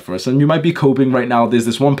food's bad for us. And you might be coping right now. There's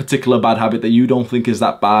this one particular bad habit that you don't think is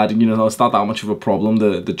that bad. And, you know, it's not that much of a problem,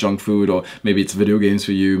 the junk food, or maybe it's video games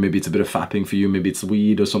for you. Maybe it's a bit of fapping for you. Maybe it's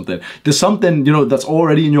weed or something. There's something, you know, that's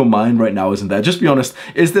already in your mind right now, isn't there? Just be honest.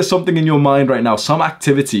 Is there something in your mind right now, some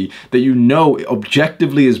activity that you know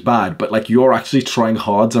objectively is bad, but like you're actually trying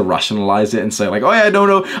hard to rationalize it and say like, oh yeah,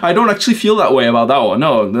 no, I don't actually feel that way about that one.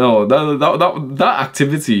 No, that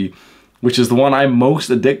activity, which is the one I'm most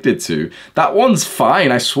addicted to, that one's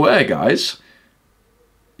fine, I swear, guys.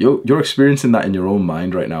 You're experiencing that in your own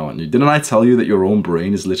mind right now, aren't you? Didn't I tell you that your own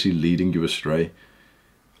brain is literally leading you astray?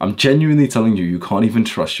 I'm genuinely telling you, you can't even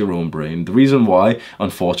trust your own brain. The reason why,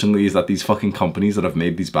 unfortunately, is that these fucking companies that have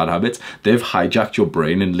made these bad habits, they've hijacked your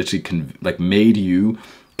brain and literally like made you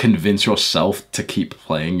convince yourself to keep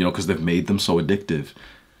playing, you know, because they've made them so addictive.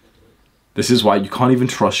 This is why you can't even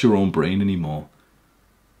trust your own brain anymore.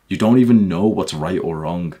 You don't even know what's right or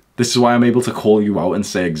wrong. This is why I'm able to call you out and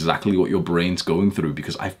say exactly what your brain's going through,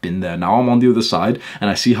 because I've been there. Now I'm on the other side and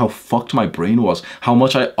I see how fucked my brain was, how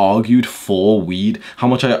much I argued for weed, how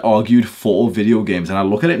much I argued for video games. And I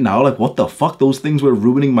look at it now like, what the fuck? Those things were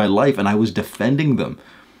ruining my life and I was defending them.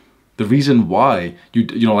 The reason why,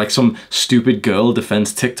 you know, like some stupid girl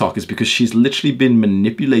defends TikTok is because she's literally been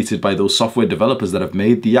manipulated by those software developers that have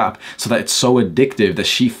made the app so that it's so addictive that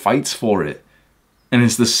she fights for it. And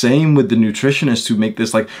it's the same with the nutritionists who make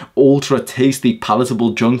this like ultra tasty,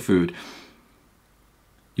 palatable junk food.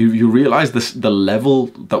 You realize this, the level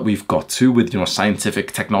that we've got to with, you know,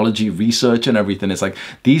 scientific technology, research and everything. It's like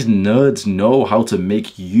these nerds know how to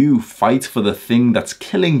make you fight for the thing that's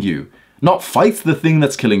killing you. Not fight the thing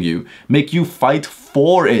that's killing you, make you fight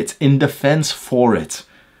for it, in defense for it.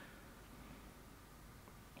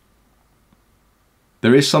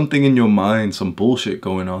 There is something in your mind, some bullshit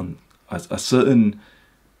going on. A certain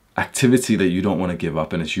activity that you don't want to give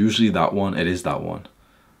up, and it's usually that one. It is that one.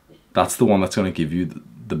 That's the one that's going to give you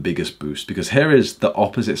the biggest boost, because here is the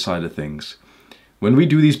opposite side of things. When we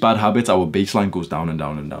do these bad habits, our baseline goes down and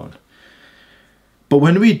down and down. But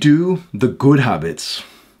when we do the good habits,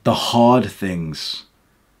 the hard things,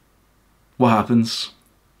 what happens?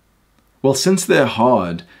 Well, since they're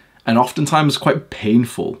hard and oftentimes quite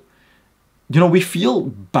painful, you know, we feel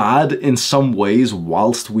bad in some ways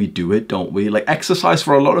whilst we do it, don't we? Like exercise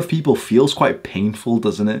for a lot of people feels quite painful,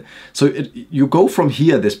 doesn't it? So you go from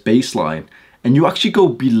here, this baseline, and you actually go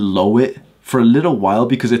below it for a little while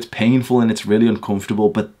because it's painful and it's really uncomfortable.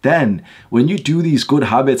 But then when you do these good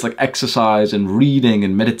habits like exercise and reading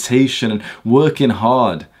and meditation and working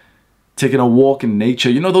hard, taking a walk in nature,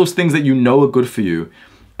 you know, those things that you know are good for you.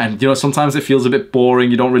 And, you know, sometimes it feels a bit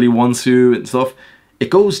boring, you don't really want to and stuff. It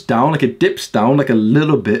goes down, like it dips down like a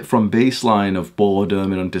little bit from baseline of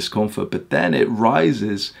boredom and discomfort, but then it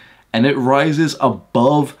rises and it rises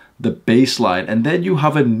above the baseline, and then you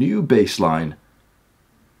have a new baseline.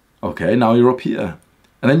 Okay, now you're up here.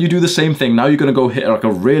 And then you do the same thing. Now you're gonna go hit like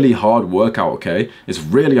a really hard workout, okay? It's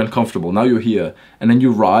really uncomfortable. Now you're here. And then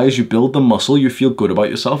you rise, you build the muscle, you feel good about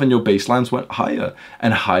yourself, and your baselines went higher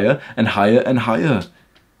and higher and higher and higher.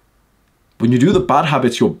 When you do the bad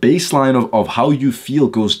habits, your baseline of how you feel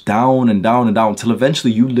goes down and down and down until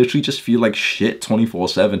eventually you literally just feel like shit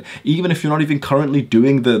 24/7, even if you're not even currently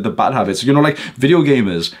doing the bad habits. You know, like video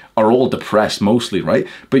gamers are all depressed mostly, right?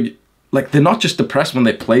 But like they're not just depressed when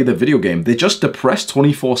they play the video game, they're just depressed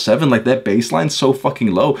 24/7, like their baseline's so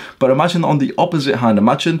fucking low. But imagine on the opposite hand,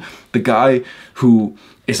 imagine the guy who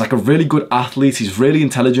is like a really good athlete, he's really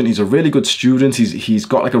intelligent, he's a really good student, he's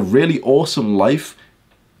got like a really awesome life,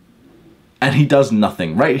 and he does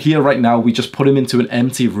nothing. Right here, right now, we just put him into an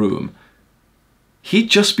empty room. He'd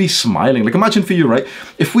just be smiling. Like imagine for you, right?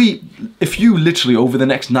 If you literally over the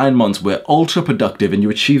next 9 months were ultra productive and you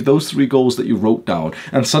achieve those 3 goals that you wrote down,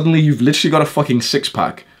 and suddenly you've literally got a fucking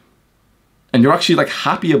 6-pack, and you're actually like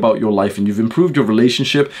happy about your life, and you've improved your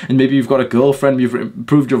relationship, and maybe you've got a girlfriend, you've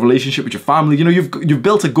improved your relationship with your family, you know, you've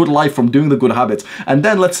built a good life from doing the good habits, and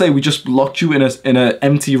then let's say we just locked you in an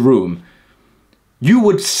empty room. You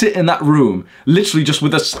would sit in that room literally just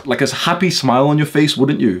with a happy smile on your face,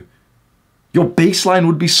 wouldn't you? Your baseline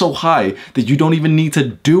would be so high that you don't even need to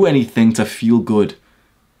do anything to feel good.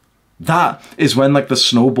 That is when like the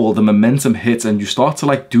snowball, the momentum hits, and you start to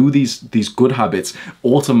like do these good habits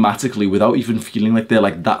automatically without even feeling like they're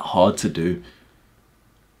like that hard to do.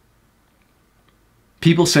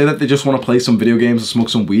 People say that they just want to play some video games and smoke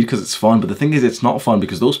some weed because it's fun, but the thing is it's not fun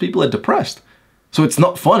because those people are depressed. So it's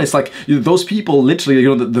not fun. It's like those people literally,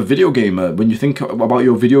 you know, the video gamer, when you think about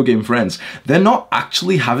your video game friends, they're not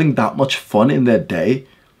actually having that much fun in their day.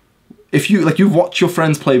 If you, like, you watch your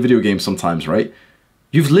friends play video games sometimes, right?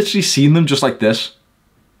 You've literally seen them just like this.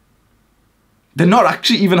 They're not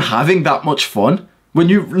actually even having that much fun. When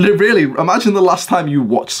you really imagine the last time you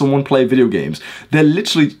watched someone play video games, they're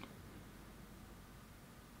literally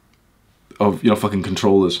of, you know, fucking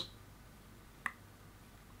controllers.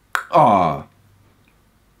 Ah.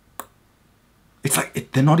 It's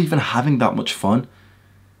like they're not even having that much fun.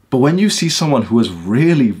 But when you see someone who has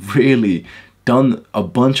really, really done a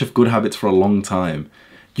bunch of good habits for a long time,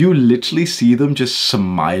 you literally see them just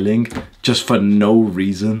smiling just for no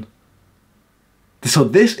reason. So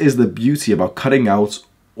this is the beauty about cutting out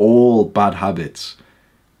all bad habits.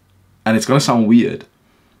 And it's going to sound weird,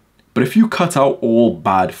 but if you cut out all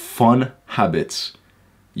bad fun habits,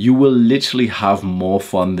 you will literally have more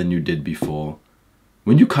fun than you did before.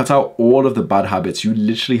 When you cut out all of the bad habits, you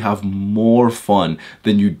literally have more fun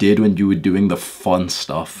than you did when you were doing the fun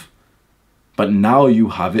stuff. But now you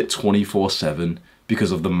have it 24/7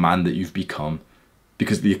 because of the man that you've become,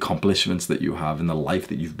 because of the accomplishments that you have and the life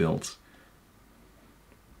that you've built.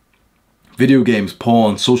 Video games,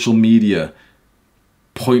 porn, social media,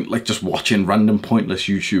 just watching random pointless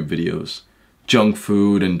YouTube videos, junk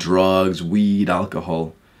food and drugs, weed,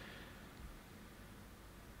 alcohol.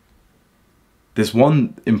 There's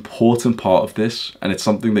one important part of this, and it's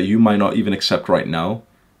something that you might not even accept right now.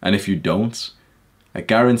 And if you don't, I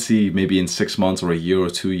guarantee maybe in 6 months or a year or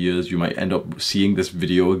 2 years, you might end up seeing this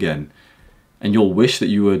video again. And you'll wish that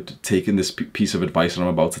you had taken this piece of advice that I'm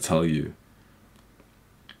about to tell you.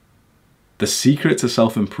 The secret to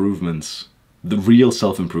self-improvements, the real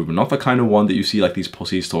self-improvement, not the kind of one that you see like these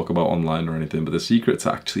pussies talk about online or anything, but the secret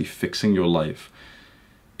to actually fixing your life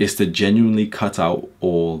is to genuinely cut out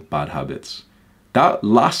all bad habits. That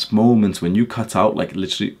last moment when you cut out like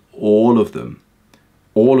literally all of them,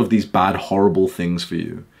 all of these bad, horrible things for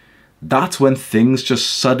you, that's when things just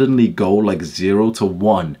suddenly go like 0 to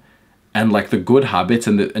 1 and like the good habits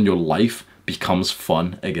and your life becomes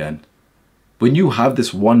fun again. When you have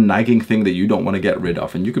this one nagging thing that you don't want to get rid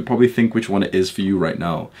of, and you could probably think which one it is for you right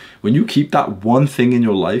now, when you keep that one thing in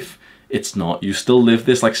your life, it's not. You still live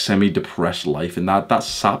this like semi-depressed life, and that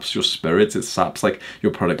saps your spirits. It saps like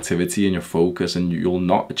your productivity and your focus, and you'll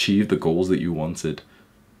not achieve the goals that you wanted.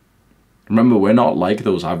 Remember, we're not like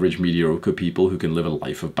those average mediocre people who can live a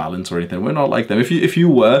life of balance or anything. We're not like them. If you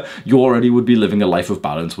were, you already would be living a life of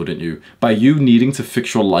balance, wouldn't you? By you needing to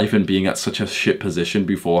fix your life and being at such a shit position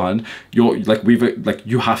beforehand, you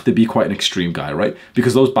have to be quite an extreme guy, right?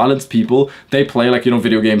 Because those balanced people, they play like, you know,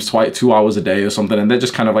 video games 2 hours a day or something, and they're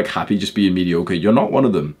just kind of like happy just being mediocre. You're not one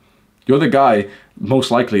of them. You're the guy,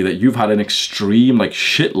 most likely, that you've had an extreme like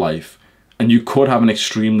shit life, and you could have an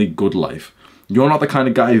extremely good life. You're not the kind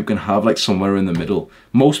of guy who can have like somewhere in the middle.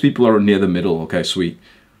 Most people are near the middle. Okay, sweet.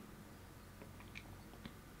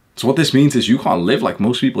 So what this means is you can't live like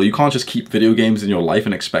most people. You can't just keep video games in your life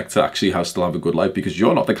and expect to actually still have a good life, because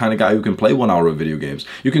you're not the kind of guy who can play 1 hour of video games.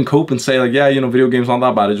 You can cope and say like, yeah, you know, video games aren't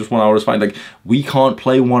that bad. It's just 1 hour is fine. Like, we can't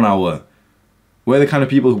play 1 hour. We're the kind of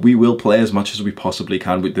people who we will play as much as we possibly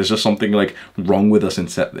can. There's just something like wrong with us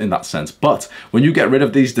in that sense. But when you get rid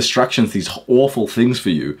of these distractions, these awful things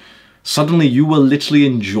for you, suddenly you will literally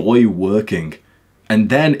enjoy working. And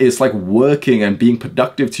then it's like working and being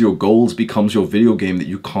productive to your goals becomes your video game that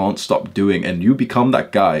you can't stop doing. And you become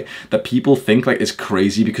that guy that people think like is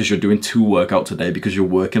crazy because you're doing 2 workouts a day, because you're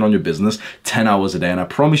working on your business 10 hours a day. And I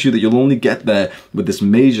promise you that you'll only get there with this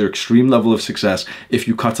major extreme level of success if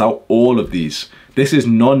you cut out all of these. This is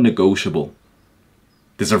non-negotiable.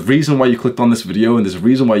 There's a reason why you clicked on this video, and there's a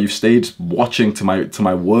reason why you've stayed watching to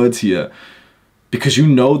my words here. Because you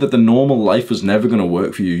know that the normal life was never going to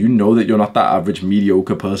work for you. You know that you're not that average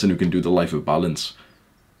mediocre person who can do the life of balance.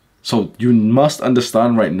 So you must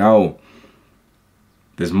understand right now,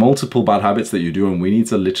 there's multiple bad habits that you do, and we need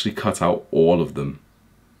to literally cut out all of them.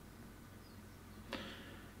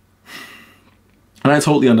 And I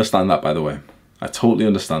totally understand that, by the way. I totally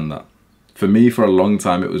understand that. For me, for a long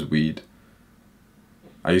time, it was weed.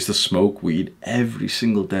 I used to smoke weed every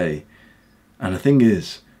single day. And the thing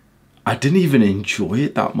is, I didn't even enjoy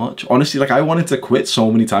it that much. Honestly, like, I wanted to quit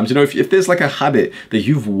so many times. You know, if there's like a habit that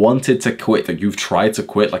you've wanted to quit, like you've tried to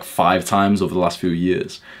quit like 5 times over the last few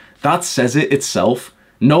years, that says it itself.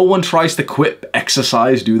 No one tries to quit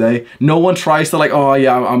exercise, do they? No one tries to like, oh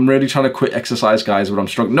yeah, I'm really trying to quit exercise, guys, but I'm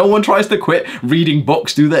struggling. No one tries to quit reading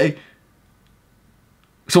books, do they?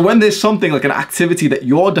 So when there's something like an activity that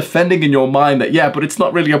you're defending in your mind that, yeah, but it's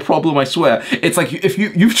not really a problem, I swear. It's like, if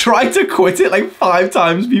you've tried to quit it like 5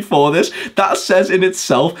 times before this, that says in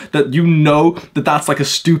itself that you know that that's like a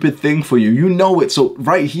stupid thing for you. You know it. So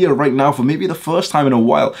right here, right now, for maybe the first time in a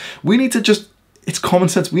while, we need to just, it's common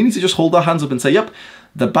sense. We need to just hold our hands up and say, yep,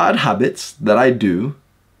 the bad habits that I do,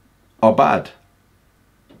 are bad.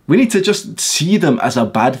 We need to just see them as a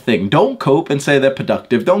bad thing. Don't cope and say they're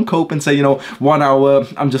productive. Don't cope and say, you know, 1 hour,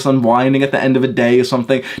 I'm just unwinding at the end of a day or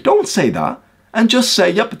something. Don't say that. And just say,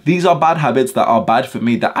 yep, these are bad habits that are bad for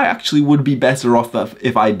me, that I actually would be better off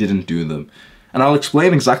if I didn't do them. And I'll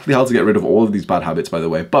explain exactly how to get rid of all of these bad habits, by the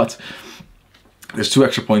way. But there's 2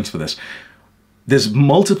 extra points for this. There's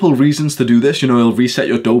multiple reasons to do this. You know, it'll reset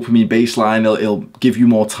your dopamine baseline. It'll give you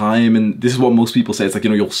more time. And this is what most people say. It's like, you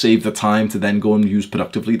know, you'll save the time to then go and use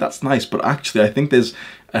productively. That's nice. But actually, I think there's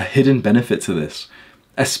a hidden benefit to this,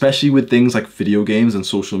 especially with things like video games and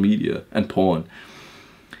social media and porn.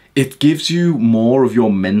 It gives you more of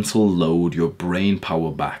your mental load, your brain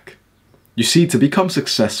power back. You see, to become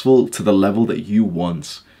successful to the level that you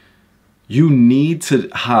want, you need to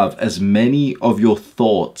have as many of your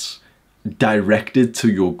thoughts directed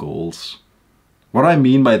to your goals. What I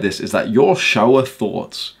mean by this is that your shower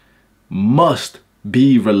thoughts must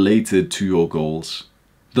be related to your goals.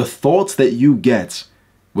 The thoughts that you get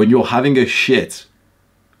when you're having a shit,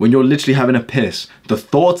 when you're literally having a piss, the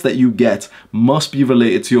thoughts that you get must be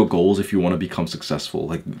related to your goals if you want to become successful.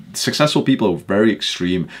 Like, successful people are very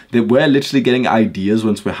extreme. We're literally getting ideas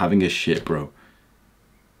once we're having a shit, bro.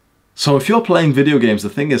 So if you're playing video games, the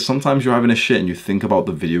thing is, sometimes you're having a shit and you think about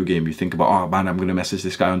the video game. You think about, oh man, I'm going to message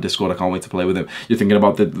this guy on Discord. I can't wait to play with him. You're thinking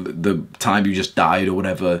about the time you just died or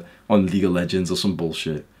whatever on League of Legends or some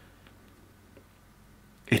bullshit.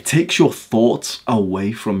 It takes your thoughts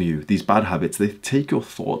away from you. These bad habits, they take your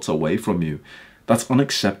thoughts away from you. That's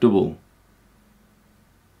unacceptable.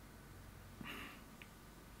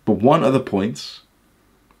 But one other point,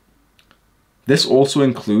 this also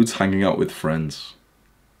includes hanging out with friends.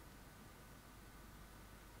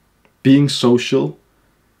 Being social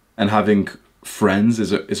and having friends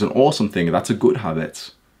is an awesome thing. That's a good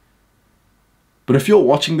habit. But if you're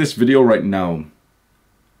watching this video right now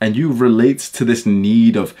and you relate to this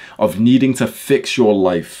need of needing to fix your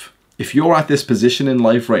life, if you're at this position in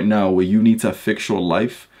life right now where you need to fix your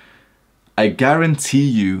life, I guarantee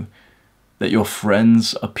you that your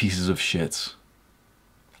friends are pieces of shit.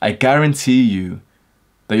 I guarantee you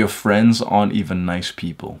that your friends aren't even nice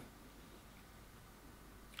people.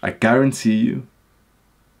 I guarantee you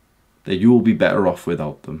that you will be better off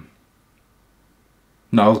without them.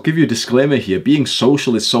 Now, I'll give you a disclaimer here. Being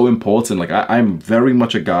social is so important. Like, I'm very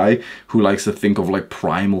much a guy who likes to think of like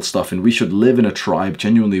primal stuff, and we should live in a tribe.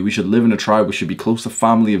 Genuinely, we should live in a tribe. We should be close to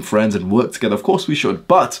family and friends and work together. Of course we should.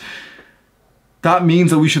 But that means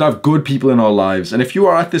that we should have good people in our lives. And if you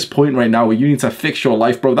are at this point right now where you need to fix your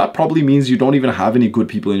life, bro, that probably means you don't even have any good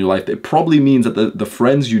people in your life. It probably means that the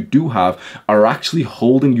friends you do have are actually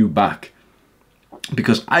holding you back.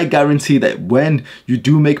 Because I guarantee that when you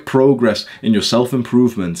do make progress in your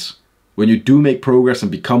self-improvements, when you do make progress and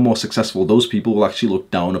become more successful, those people will actually look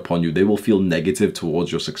down upon you. They will feel negative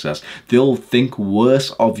towards your success. They'll think worse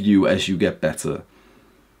of you as you get better.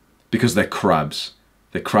 Because they're crabs.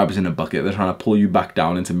 They're crabs in a bucket. They're trying to pull you back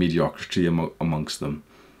down into mediocrity amongst them.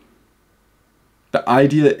 The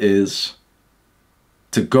idea is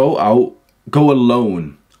to go out, go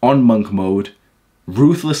alone on monk mode,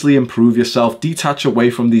 ruthlessly improve yourself, detach away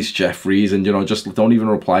from these Jeffreys, and, you know, just don't even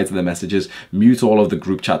reply to their messages, mute all of the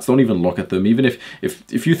group chats, don't even look at them. Even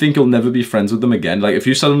if you think you'll never be friends with them again, like if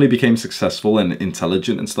you suddenly became successful and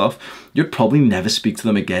intelligent and stuff, you'd probably never speak to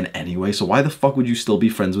them again anyway. So why the fuck would you still be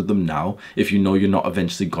friends with them now if you know you're not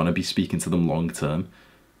eventually gonna be speaking to them long term?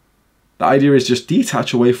 The idea is just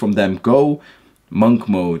detach away from them, go monk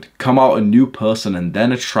mode, come out a new person, and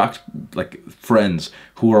then attract like friends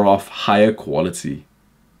who are of higher quality.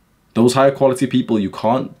 Those higher quality people you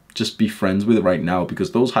can't just be friends with right now,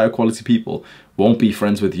 because those higher quality people won't be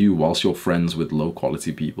friends with you whilst you're friends with low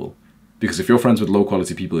quality people. Because if you're friends with low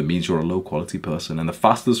quality people, it means you're a low quality person. And the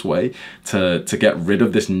fastest way to get rid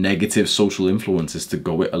of this negative social influence is to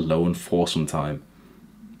go it alone for some time.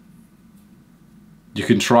 You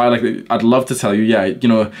can try, like, I'd love to tell you, yeah, you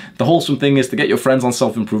know, the wholesome thing is to get your friends on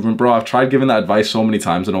self-improvement, bro. I've tried giving that advice so many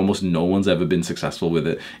times and almost no one's ever been successful with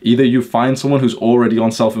it. Either you find someone who's already on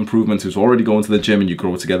self-improvement, who's already going to the gym, and you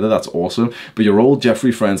grow together, that's awesome. But your old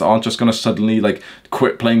Jeffrey friends aren't just going to suddenly, like,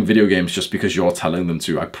 quit playing video games just because you're telling them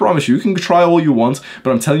to. I promise you, you can try all you want,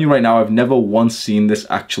 but I'm telling you right now, I've never once seen this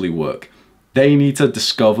actually work. They need to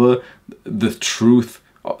discover the truth,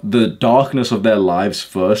 the darkness of their lives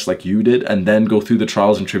first, like you did, and then go through the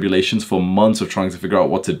trials and tribulations for months of trying to figure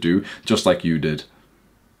out what to do, just like you did.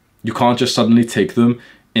 You can't just suddenly take them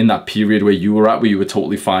in that period where you were at, where you were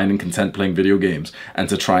totally fine and content playing video games, and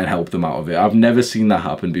to try and help them out of it. I've never seen that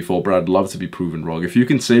happen before, but I'd love to be proven wrong. If you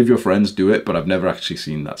can save your friends, do it, but I've never actually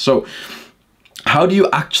seen that. So how do you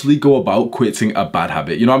actually go about quitting a bad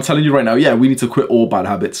habit? You know, I'm telling you right now, yeah, we need to quit all bad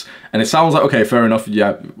habits. And it sounds like, okay, fair enough.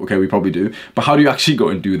 Yeah, okay, we probably do. But how do you actually go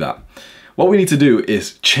and do that? What we need to do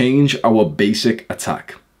is change our basic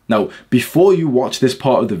attack. Now, before you watch this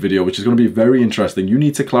part of the video, which is going to be very interesting, you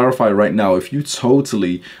need to clarify right now if you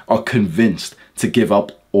totally are convinced to give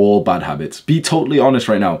up all bad habits. Be totally honest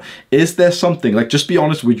right now. Is there something, like, just be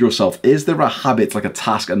honest with yourself. Is there a habit, like a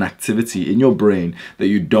task, an activity in your brain that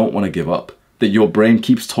you don't want to give up? That your brain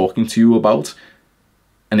keeps talking to you about?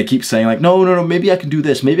 And it keeps saying like, no, maybe I can do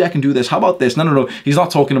this. Maybe I can do this. How about this? No, he's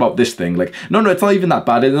not talking about this thing. Like, no, it's not even that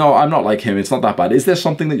bad. No, I'm not like him. It's not that bad. Is there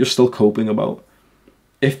something that you're still coping about?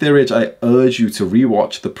 If there is, I urge you to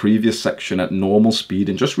rewatch the previous section at normal speed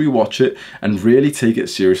and just rewatch it and really take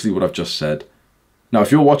it seriously what I've just said. Now,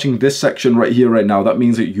 if you're watching this section right here, right now, that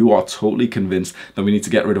means that you are totally convinced that we need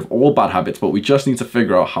to get rid of all bad habits, but we just need to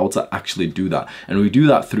figure out how to actually do that. And we do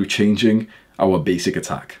that through changing our basic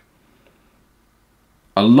attack.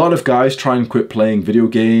 A lot of guys try and quit playing video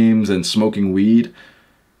games and smoking weed.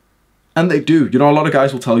 And they do. You know, a lot of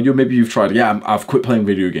guys will tell you, maybe you've tried, yeah, I've quit playing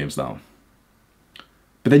video games now.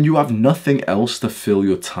 But then you have nothing else to fill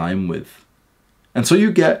your time with. And so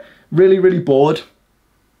you get really, really bored.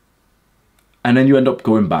 And then you end up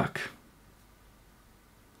going back.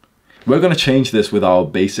 We're going to change this with our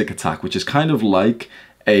basic attack, which is kind of like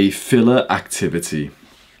a filler activity.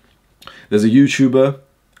 There's a YouTuber,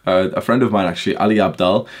 a friend of mine actually, Ali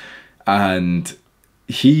Abdal, and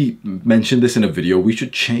he mentioned this in a video. We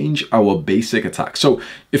should change our basic attack. So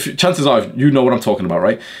if chances are you know what I'm talking about,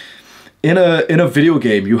 right? In a video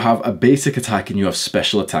game, you have a basic attack and you have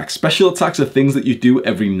special attacks. Special attacks are things that you do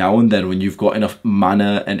every now and then when you've got enough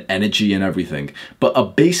mana and energy and everything. But a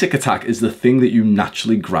basic attack is the thing that you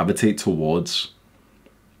naturally gravitate towards.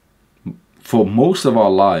 For most of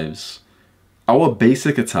our lives, our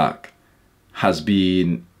basic attack has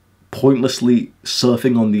been pointlessly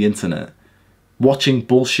surfing on the internet, watching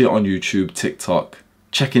bullshit on YouTube, TikTok,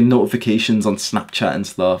 checking notifications on Snapchat and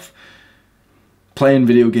stuff, playing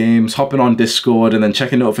video games, hopping on Discord and then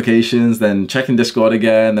checking notifications, then checking Discord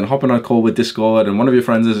again, then hopping on a call with Discord, and one of your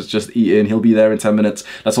friends is just eating, he'll be there in 10 minutes,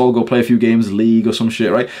 let's all go play a few games, League or some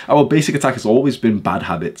shit, right? Our basic attack has always been bad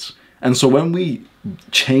habits. And so when we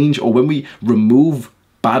change or when we remove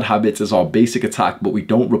bad habits as our basic attack, but we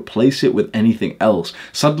don't replace it with anything else,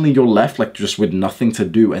 suddenly you're left like just with nothing to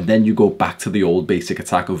do, and then you go back to the old basic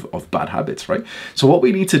attack of bad habits, right? So what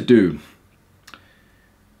we need to do,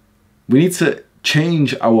 we need to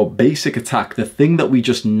change our basic attack, the thing that we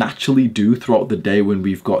just naturally do throughout the day when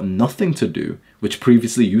we've got nothing to do, which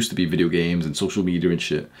previously used to be video games and social media and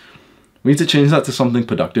shit. We need to change that to something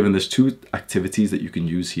productive, and there's two activities that you can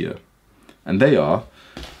use here. And they are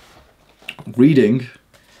reading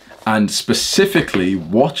and specifically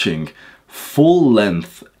watching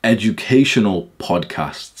full-length educational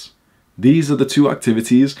podcasts. These are the two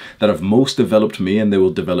activities that have most developed me, and they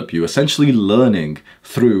will develop you. Essentially learning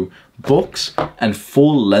through books and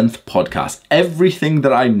full-length podcasts. Everything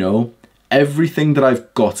that I know, everything that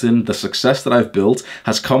I've gotten, the success that I've built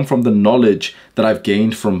has come from the knowledge that I've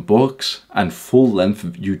gained from books and full-length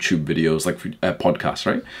YouTube videos, like podcasts,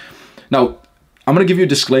 right? Now, I'm going to give you a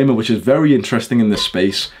disclaimer, which is very interesting in this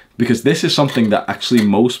space, because this is something that actually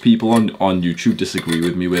most people on YouTube disagree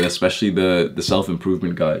with me with, especially the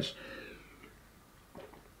self-improvement guys.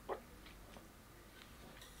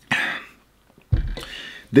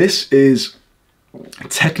 This is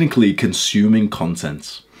technically consuming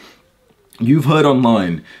content. You've heard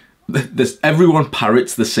online, everyone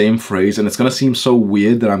parrots the same phrase, and it's going to seem so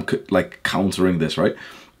weird that I'm like countering this, right?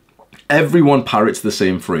 Everyone parrots the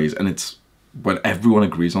same phrase, and it's when everyone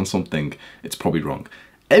agrees on something, it's probably wrong.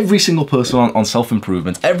 Every single person on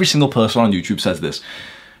self-improvement, every single person on YouTube says this.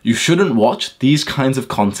 You shouldn't watch these kinds of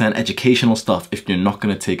content, educational stuff, if you're not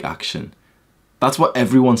going to take action. That's what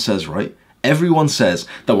everyone says, right? Everyone says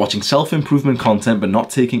that watching self-improvement content but not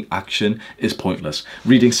taking action is pointless.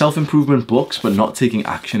 Reading self-improvement books but not taking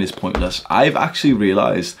action is pointless. I've actually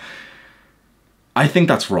realized, I think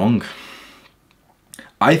that's wrong.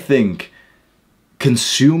 I think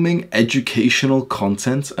consuming educational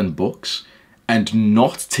content and books and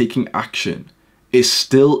not taking action is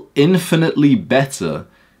still infinitely better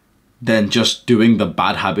than just doing the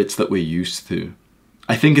bad habits that we're used to.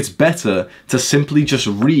 I think it's better to simply just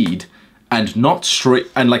read and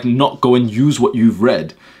not go and use what you've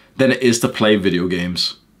read than it is to play video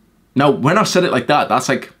games. Now, when I've said it like that, that's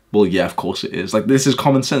like, well, yeah, of course it is. Like, this is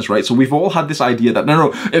common sense, right? So we've all had this idea that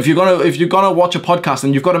no, if you're gonna watch a podcast,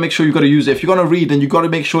 then you've got to make sure you've got to use it. If you're gonna read, then you've got to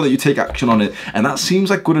make sure that you take action on it. And that seems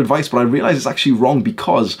like good advice, but I realize it's actually wrong,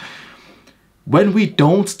 because when we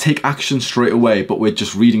don't take action straight away, but we're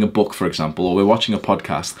just reading a book, for example, or we're watching a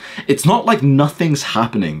podcast, it's not like nothing's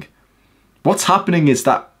happening. What's happening is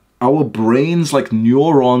that our brains, like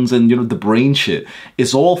neurons and, you know, the brain shit,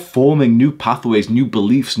 is all forming new pathways, new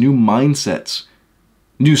beliefs, new mindsets,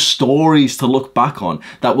 new stories to look back on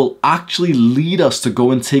that will actually lead us to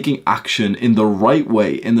go and taking action in the right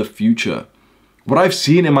way in the future. What I've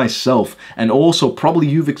seen in myself, and also probably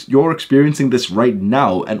you're experiencing this right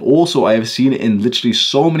now, and also I have seen it in literally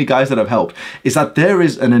so many guys that I've helped, is that there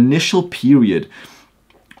is an initial period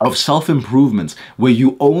of self-improvement where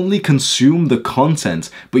you only consume the content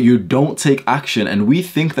but you don't take action, and we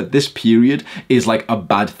think that this period is like a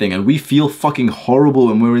bad thing, and we feel fucking horrible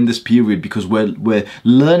when we're in this period because we're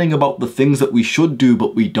learning about the things that we should do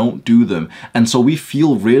but we don't do them, and so we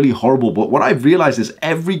feel really horrible. But what I've realized is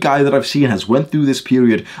every guy that I've seen has went through this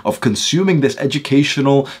period of consuming this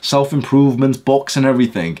educational self-improvement books and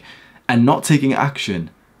everything and not taking action,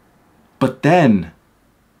 but then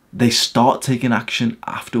they start taking action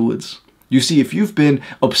afterwards. You see, if you've been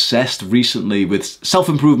obsessed recently with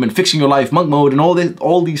self-improvement, fixing your life, monk mode, and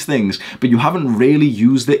all these things, but you haven't really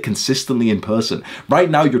used it consistently in person, right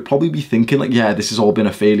now you'd probably be thinking like, yeah, this has all been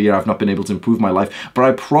a failure, I've not been able to improve my life. But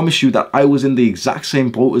I promise you that I was in the exact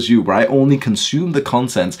same boat as you, where I only consumed the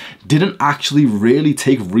content, didn't actually really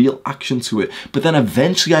take real action to it. But then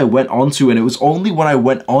eventually I went on to, and it was only when I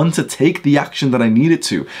went on to take the action that I needed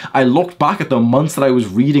to, I looked back at the months that I was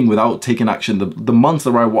reading without taking action, the months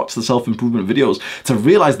that I watched the self-improvement videos, to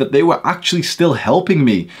realize that they were actually still helping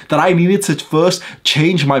me, that I needed to first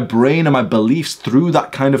change my brain and my beliefs through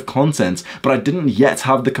that kind of content, but I didn't yet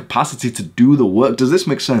have the capacity to do the work. Does this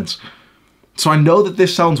make sense? So I know that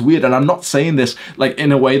this sounds weird, and I'm not saying this like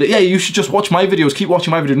in a way that, yeah, you should just watch my videos, keep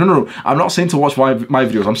watching my videos. No. I'm not saying to watch my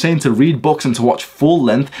videos. I'm saying to read books and to watch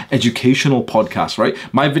full-length educational podcasts, right?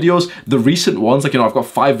 My videos, the recent ones, like, you know, I've got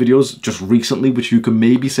 5 videos just recently, which you can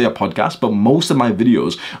maybe say a podcast, but most of my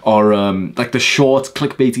videos are like the short,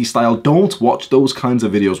 clickbaity style. Don't watch those kinds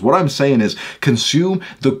of videos. What I'm saying is consume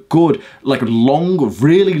the good, like long,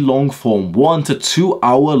 really long form, 1 to 2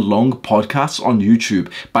 hour long podcasts on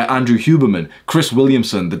YouTube by Andrew Huberman, Chris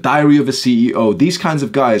Williamson, The Diary of a CEO, these kinds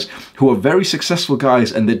of guys who are very successful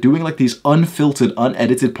guys, and they're doing like these unfiltered,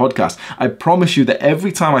 unedited podcasts. I promise you that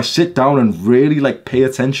every time I sit down and really like pay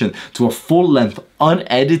attention to a full-length,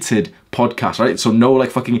 unedited podcast, right? So no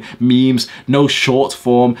like fucking memes, no short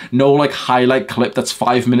form, no like highlight clip that's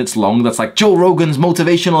 5 minutes long that's like Joe Rogan's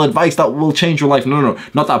motivational advice that will change your life. No,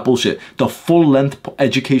 not that bullshit. The full-length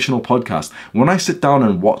educational podcast. When I sit down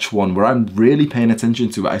and watch one where I'm really paying attention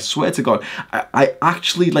to it, I swear to God, I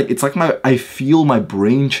actually like, it's like I feel my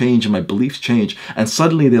brain change and my beliefs change, and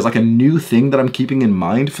suddenly there's like a new thing that I'm keeping in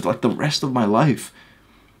mind for like the rest of my life.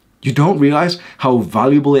 You don't realize how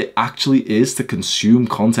valuable it actually is to consume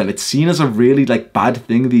content. It's seen as a really like bad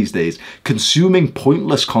thing these days. Consuming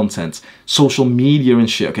pointless content, social media and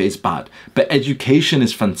shit, okay, it's bad. But education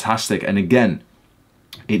is fantastic. And again,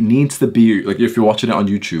 it needs to be, like if you're watching it on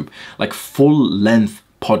YouTube, like full-length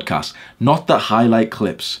podcasts, not the highlight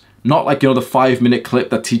clips. Not like, you know, the 5-minute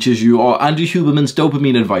clip that teaches you, or Andrew Huberman's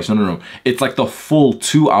dopamine advice. No. It's like the full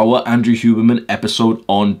 2-hour Andrew Huberman episode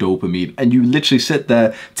on dopamine. And you literally sit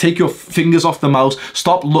there, take your fingers off the mouse,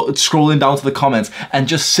 stop scrolling down to the comments, and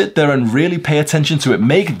just sit there and really pay attention to it.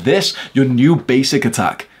 Make this your new basic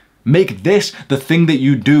attack. Make this the thing that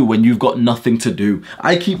you do when you've got nothing to do.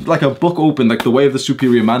 I keep like a book open, like The Way of the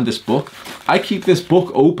Superior Man, this book. I keep this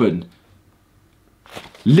book open,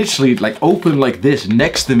 literally like open like this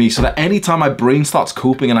next to me, so that anytime my brain starts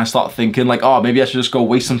coping and I start thinking like, oh, maybe I should just go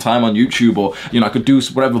waste some time on YouTube, or, you know, I could do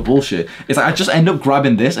whatever bullshit, it's like I just end up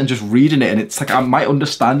grabbing this and just reading it. And it's like my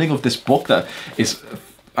understanding of this book, that is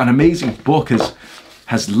an amazing book,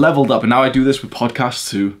 has leveled up. And now I do this with podcasts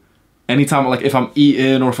too. Anytime, like if I'm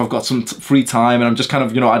eating or if I've got some free time and I'm just kind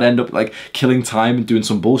of, you know, I'd end up like killing time and doing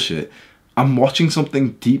some bullshit, I'm watching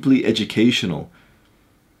something deeply educational.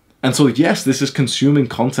 And so yes, this is consuming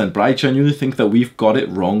content, but I genuinely think that we've got it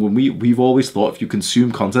wrong when we've always thought if you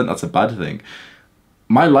consume content, that's a bad thing.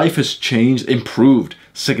 My life has changed, improved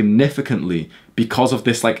significantly because of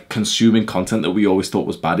this like consuming content that we always thought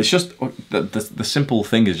was bad. It's just, the simple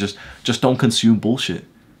thing is just don't consume bullshit.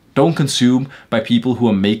 Don't consume by people who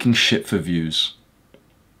are making shit for views.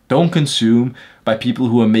 Don't consume by people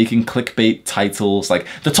who are making clickbait titles, like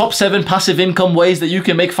the top 7 passive income ways that you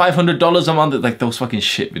can make $500 a month, like those fucking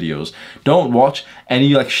shit videos. Don't watch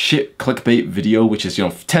any like shit clickbait video, which is,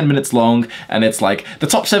 10 minutes long, and it's like the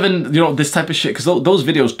top 7, this type of shit, because those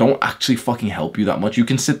videos don't actually fucking help you that much. You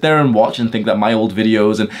can sit there and watch and think that my old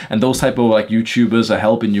videos and those type of like YouTubers are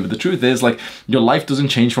helping you, but the truth is, like, your life doesn't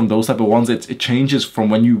change from those type of ones. It changes from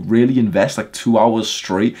when you really invest like 2 hours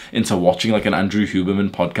straight into watching like an Andrew Huberman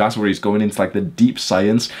podcast where he's going into like the deep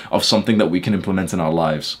science of something that we can implement in our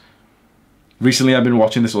lives. Recently, I've been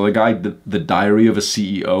watching this other guy, the Diary of a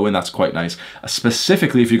CEO, and that's quite nice.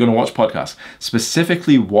 Specifically, if you're going to watch podcasts,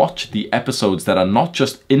 specifically watch the episodes that are not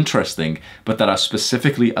just interesting, but that are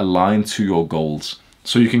specifically aligned to your goals.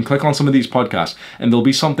 So you can click on some of these podcasts, and there'll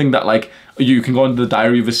be something that, like, you can go into the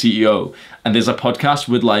Diary of a CEO, and there's a podcast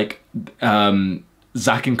with like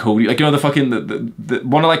Zach and Cody, like, the fucking the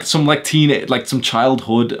one of like some like teen, like some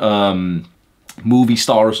childhood movie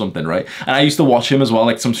star or something, right? And I used to watch him as well,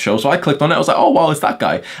 like some show. So I clicked on it. I was like, oh wow, it's that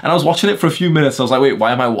guy. And I was watching it for a few minutes. I was like, wait,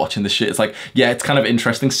 why am I watching this shit? It's like, yeah, it's kind of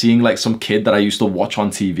interesting seeing like some kid that I used to watch on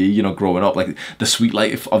TV, growing up, like The Sweet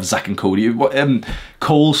Life of Zach and Cody,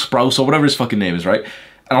 Cole Sprouse or whatever his fucking name is, right?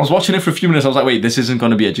 And I was watching it for a few minutes. I was like, wait, this isn't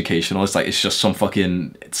going to be educational. It's like, it's just some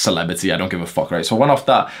fucking celebrity. I don't give a fuck, right? So I went off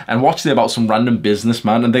that and watched it about some random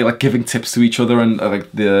businessman, and they like giving tips to each other. And like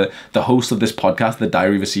the host of this podcast, the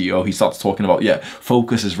Diary of a CEO, he starts talking about, yeah,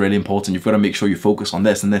 focus is really important. You've got to make sure you focus on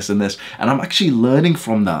this and this and this. And I'm actually learning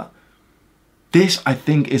from that. This, I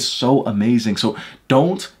think, is so amazing. So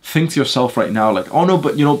don't think to yourself right now, like, oh no,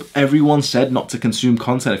 but everyone said not to consume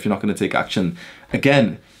content if you're not going to take action.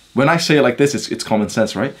 Again, when I say it like this, it's common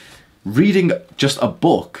sense, right? Reading just a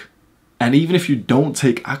book, and even if you don't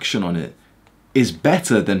take action on it, is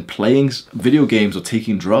better than playing video games or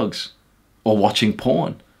taking drugs or watching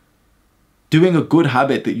porn. Doing a good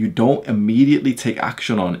habit that you don't immediately take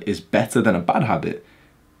action on is better than a bad habit.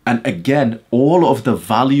 And again, all of the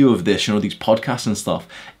value of this, these podcasts and stuff,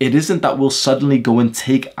 it isn't that we'll suddenly go and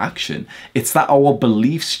take action. It's that our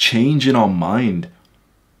beliefs change in our mind.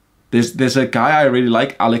 There's a guy I really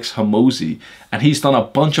like, Alex Hormozi, and he's done a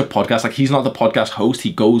bunch of podcasts. Like, he's not the podcast host,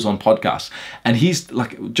 he goes on podcasts. And he's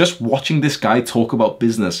like, just watching this guy talk about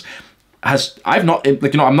business I'm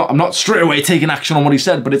not straight away taking action on what he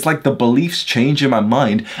said, but it's like the beliefs change in my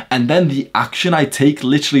mind, and then the action I take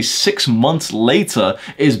literally 6 months later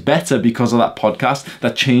is better because of that podcast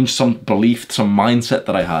that changed some belief, some mindset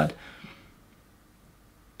that I had.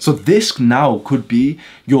 So this now could be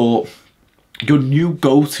your new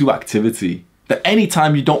go-to activity, that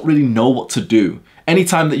anytime you don't really know what to do,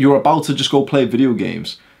 anytime that you're about to just go play video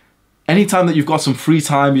games, anytime that you've got some free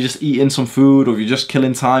time, you're just eating some food, or you're just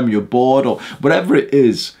killing time, you're bored, or whatever it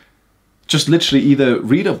is, just literally either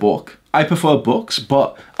read a book. I prefer books,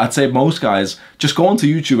 but I'd say most guys just go onto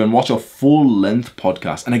YouTube and watch a full-length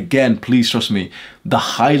podcast. And again, please trust me, the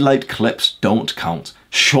highlight clips don't count.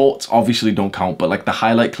 Shorts obviously don't count, but like the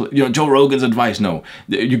highlight clip, Joe Rogan's advice, no.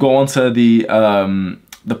 You go onto the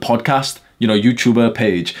podcast, YouTuber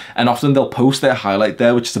page, and often they'll post their highlight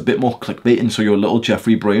there, which is a bit more clickbait, and so your little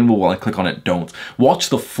Jeffrey brain will want to click on it. Don't. Watch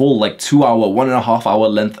the full, like 2 hour, 1.5 hour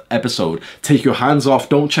length episode. Take your hands off,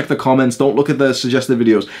 don't check the comments, don't look at the suggested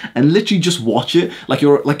videos, and literally just watch it like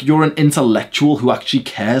you're an intellectual who actually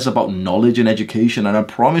cares about knowledge and education. And I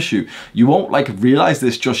promise you, you won't like realize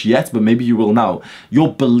this just yet, but maybe you will now.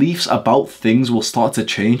 Your beliefs about things will start to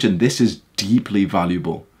change, and this is deeply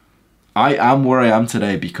valuable. I am where I am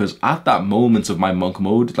today because at that moment of my monk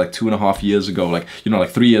mode, like 2.5 years ago, like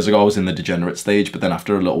 3 years ago, I was in the degenerate stage, but then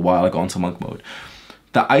after a little while, I got into monk mode.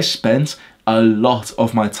 That I spent a lot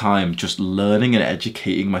of my time just learning and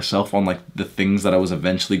educating myself on like the things that I was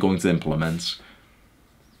eventually going to implement.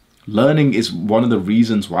 Learning is one of the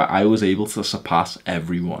reasons why I was able to surpass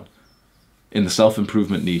everyone in the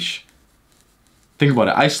self-improvement niche. Think about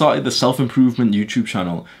it. I started the self-improvement YouTube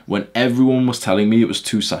channel when everyone was telling me it was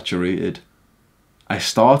too saturated. I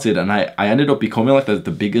started and I ended up becoming like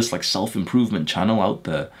the biggest like self-improvement channel out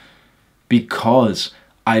there because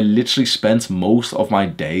I literally spent most of my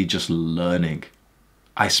day just learning.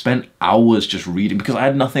 I spent hours just reading because I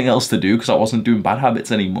had nothing else to do because I wasn't doing bad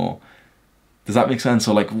habits anymore. Does that make sense?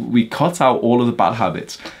 So like we cut out all of the bad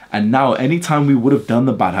habits, and now anytime we would have done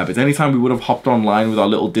the bad habits, anytime we would have hopped online with our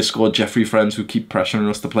little Discord Jeffrey friends who keep pressuring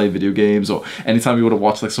us to play video games, or anytime we would have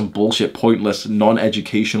watched like some bullshit, pointless,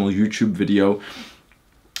 non-educational YouTube video,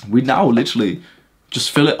 we now literally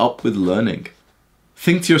just fill it up with learning.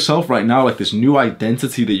 Think to yourself right now, like this new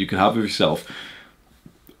identity that you can have of yourself,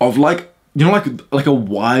 of like, like a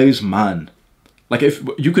wise man. Like if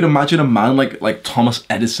you could imagine a man like Thomas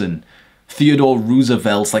Edison, Theodore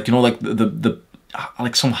Roosevelt, like, like the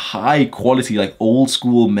like some high quality, like old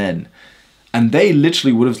school men. And they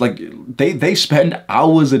literally would have, like, they spend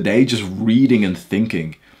hours a day just reading and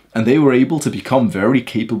thinking. And they were able to become very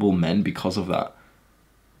capable men because of that.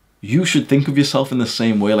 You should think of yourself in the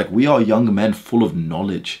same way. Like, we are young men full of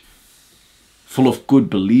knowledge, full of good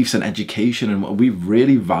beliefs and education. And we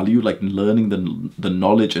really value, like, learning the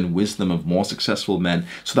knowledge and wisdom of more successful men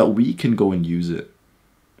so that we can go and use it.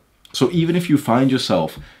 So even if you find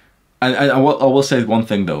yourself, and I will say one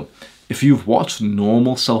thing though, if you've watched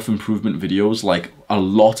normal self-improvement videos, like a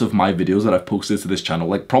lot of my videos that I've posted to this channel,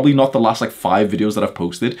 like probably not the last like 5 videos that I've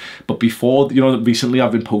posted, but before, you know, recently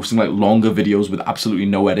I've been posting like longer videos with absolutely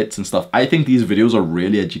no edits and stuff. I think these videos are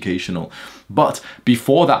really educational. But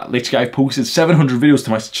before that, literally I've posted 700 videos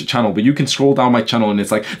to my channel, but you can scroll down my channel and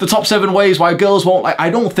it's like the top 7 ways why girls won't like. I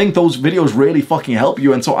don't think those videos really fucking help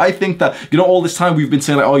you. And so I think that, you know, all this time we've been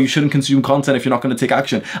saying like, oh, you shouldn't consume content if you're not going to take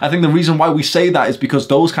action. I think the reason why we say that is because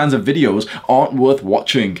those kinds of videos aren't worth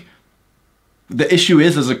watching. The issue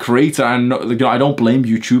is, as a creator, and you know, I don't blame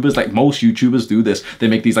YouTubers. Like, most YouTubers do this. They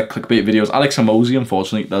make these like clickbait videos. Alex Hormozi,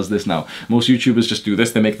 unfortunately, does this now. Most YouTubers just do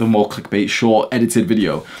this. They make them more clickbait, short, edited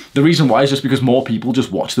video. The reason why is just because more people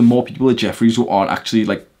just watch them. More people at Jeffries who aren't actually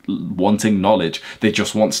like wanting knowledge. They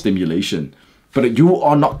just want stimulation. But you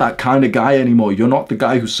are not that kind of guy anymore. You're not the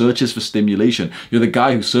guy who searches for stimulation. You're the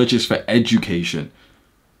guy who searches for education.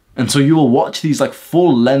 And so you will watch these like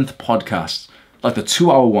full-length podcasts, like the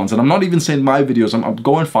 2-hour ones. And I'm not even saying my videos. I'm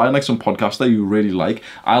go and find like some podcasts that you really like.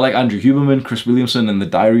 I like Andrew Huberman, Chris Williamson, and The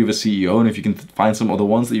Diary of a CEO. And if you can find some other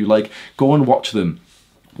ones that you like, go and watch them.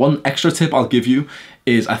 One extra tip I'll give you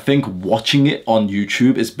is, I think watching it on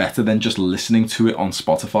YouTube is better than just listening to it on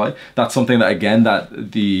Spotify. That's something that, again,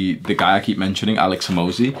 that the guy I keep mentioning, Alex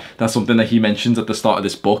Hormozi, that's something that he mentions at the start of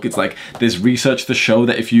this book. It's like, there's research to show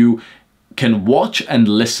that if you can watch and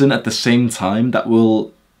listen at the same time, that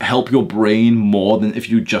will help your brain more than if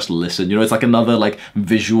you just listen. You know, it's like another like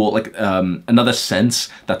visual, like another sense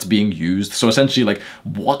that's being used. So essentially, like,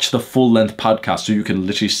 watch the full-length podcast so you can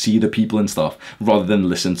literally see the people and stuff rather than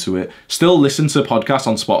listen to it. Still listen to podcasts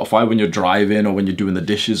on Spotify when you're driving or when you're doing the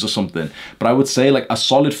dishes or something, but I would say like a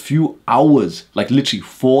solid few hours, like literally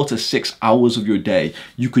 4 to 6 hours of your day,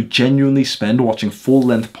 you could genuinely spend watching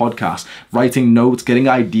full-length podcasts, writing notes, getting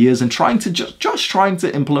ideas, and trying to just trying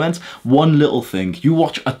to implement one little thing. You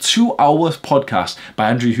watch a 2-hour podcast by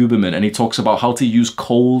Andrew Huberman, and he talks about how to use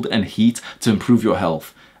cold and heat to improve your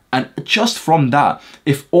health. And just from that,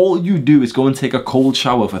 if all you do is go and take a cold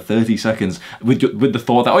shower for 30 seconds with the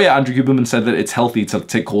thought that, oh yeah, Andrew Huberman said that it's healthy to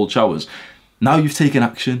take cold showers, now you've taken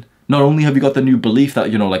action. Not only have you got the new belief that,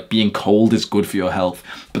 you know, like being cold is good for your health,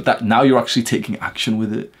 but that now you're actually taking action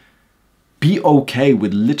with it. Be okay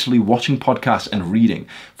with literally watching podcasts and reading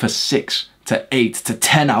for 6 to 8 to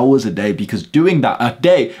 10 hours a day, because doing that a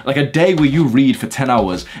day where you read for 10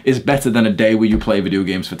 hours is better than a day where you play video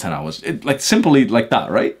games for 10 hours. Like, simply like that,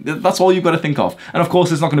 right? That's all you've got to think of. And of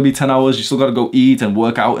course, it's not going to be 10 hours. You still got to go eat and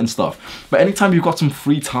work out and stuff. But anytime you've got some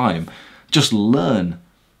free time, just learn.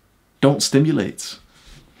 Don't stimulate.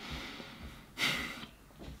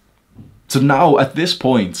 So now at this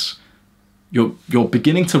point, you're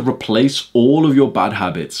beginning to replace all of your bad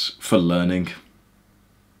habits for learning.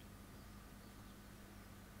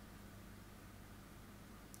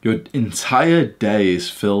 Your entire day is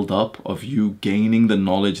filled up of you gaining the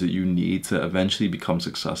knowledge that you need to eventually become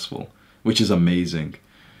successful, which is amazing.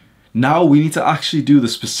 Now we need to actually do the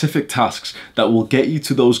specific tasks that will get you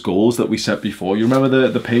to those goals that we set before. You remember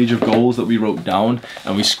the page of goals that we wrote down,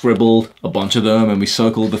 and we scribbled a bunch of them and we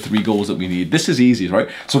circled the 3 goals that we need. This is easy, right?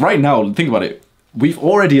 So right now, think about it. We've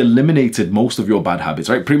already eliminated most of your bad habits,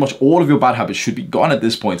 right? Pretty much all of your bad habits should be gone at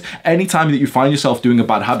this point. Anytime that you find yourself doing a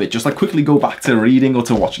bad habit, just like quickly go back to reading or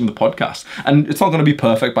to watching the podcast. And it's not going to be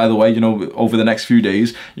perfect, by the way. You know, over the next few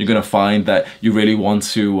days, you're going to find that you really want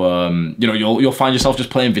to, you know, you'll find yourself just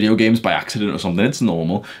playing video games by accident or something. It's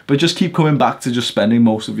normal, but just keep coming back to just spending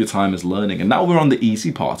most of your time as learning. And now we're on the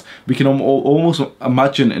easy part. We can almost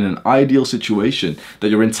imagine in an ideal situation that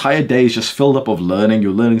your entire day is just filled up of learning.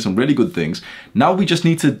 You're learning some really good things. Now we just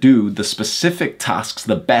need to do the specific tasks,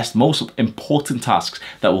 the best, most important tasks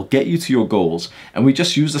that will get you to your goals. And we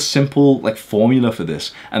just use a simple like formula for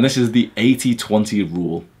this. And this is the 80-20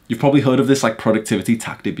 rule. You've probably heard of this like productivity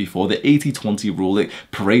tactic before, the 80-20 rule, the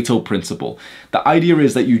Pareto principle. The idea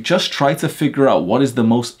is that you just try to figure out what is the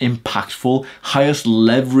most impactful, highest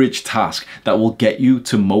leverage task that will get you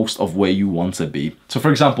to most of where you want to be. So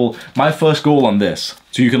for example, my first goal on this,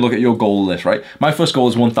 so you can look at your goal list, right? My first goal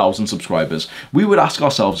is 1,000 subscribers. We would ask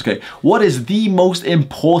ourselves, okay, what is the most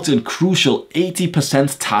important, crucial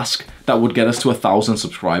 80% task that would get us to 1,000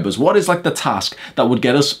 subscribers? What is like the task that would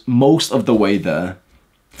get us most of the way there?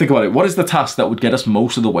 Think about it. What is the task that would get us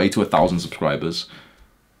most of the way to 1,000 subscribers?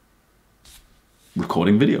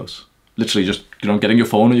 Recording videos. Literally just, you know, getting your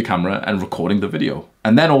phone or your camera and recording the video.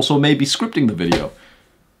 And then also maybe scripting the video.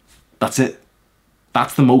 That's it.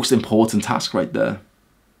 That's the most important task right there.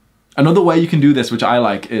 Another way you can do this, which I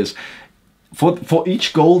like, is for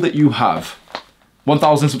each goal that you have,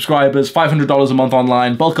 1,000 subscribers, $500 a month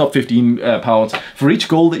online, bulk up 15 pounds. For each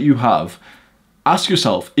goal that you have, ask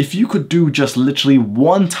yourself, if you could do just literally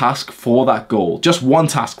one task for that goal, just one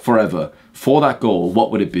task forever for that goal, what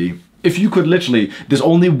would it be? If you could literally, there's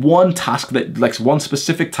only one task that, like one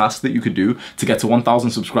specific task that you could do to get to 1,000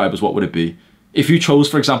 subscribers, what would it be? If you chose,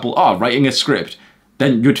 for example, writing a script,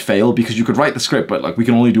 then you'd fail because you could write the script, but like we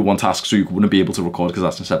can only do one task, so you wouldn't be able to record because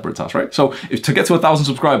that's a separate task, right? So if to get to 1,000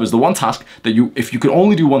 subscribers, the one task that if you could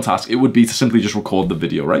only do one task, it would be to simply just record the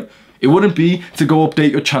video, right? It wouldn't be to go update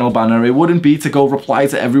your channel banner. It wouldn't be to go reply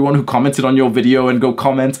to everyone who commented on your video and go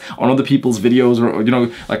comment on other people's videos, or you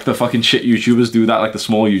know, like the fucking shit YouTubers do that, like the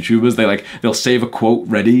small YouTubers. They'll save a quote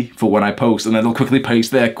ready for when I post, and then they'll quickly paste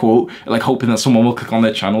their quote, like hoping that someone will click on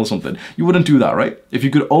their channel or something. You wouldn't do that, right? If you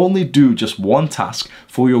could only do just one task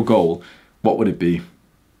for your goal, what would it be?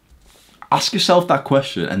 Ask yourself that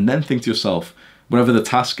question and then think to yourself, whatever the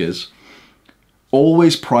task is,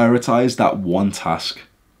 always prioritize that one task.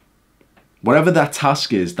 Whatever that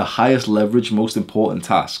task is, the highest leverage, most important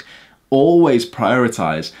task, always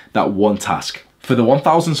prioritize that one task. For the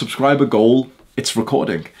 1,000 subscriber goal, it's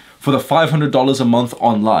recording. For the $500 a month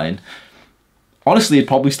online, honestly, it'd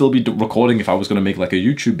probably still be recording if I was going to make like a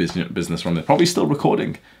YouTube business from it. Probably still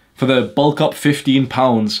recording. For the bulk up 15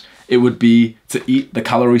 pounds, it would be to eat the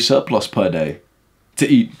calorie surplus per day, to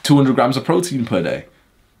eat 200 grams of protein per day.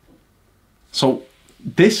 So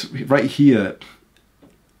this right here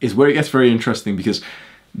is where it gets very interesting, because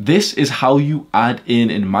this is how you add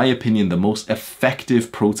in my opinion, the most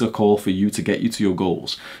effective protocol for you to get you to your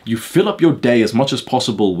goals. You fill up your day as much as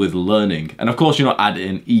possible with learning. And of course, you know, add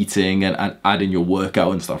in eating and add in your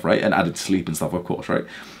workout and stuff, right? And add in sleep and stuff, of course, right?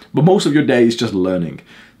 But most of your day is just learning.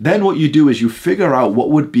 Then what you do is you figure out what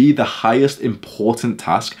would be the highest important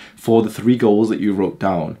task for the 3 goals that you wrote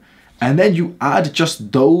down. And then you add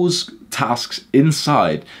just those tasks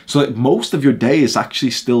inside, so that most of your day is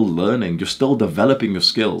actually still learning. You're still developing your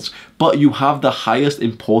skills, but you have the highest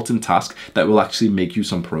important task that will actually make you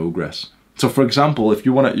some progress. So for example, if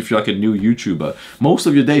you're like a new YouTuber, most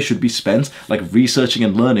of your day should be spent like researching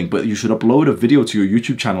and learning, but you should upload a video to your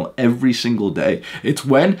YouTube channel every single day. It's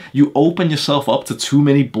when you open yourself up to too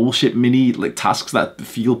many bullshit mini like tasks that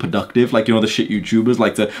feel productive, like, you know, the shit YouTubers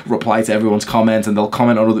like to reply to everyone's comments and they'll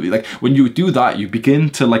comment on other, like when you do that, you begin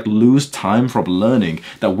to like lose time from learning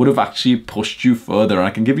that would have actually pushed you further. And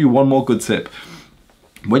I can give you one more good tip.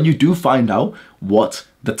 When you do find out what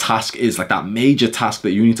the task is, like that major task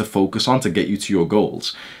that you need to focus on to get you to your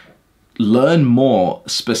goals, learn more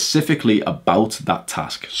specifically about that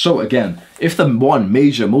task. So again, if the one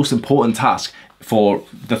major, most important task for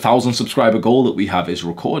the 1,000 subscriber goal that we have is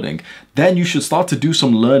recording, then you should start to do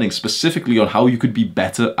some learning specifically on how you could be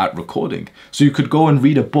better at recording. So you could go and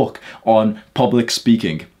read a book on public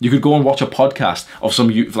speaking. You could go and watch a podcast of some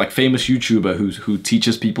like famous YouTuber who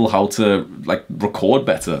teaches people how to like record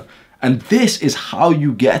better. And this is how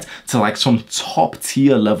you get to like some top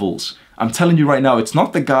tier levels. I'm telling you right now, it's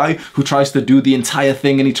not the guy who tries to do the entire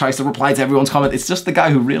thing and he tries to reply to everyone's comment. It's just the guy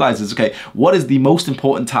who realizes, okay, what is the most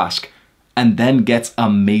important task? And then gets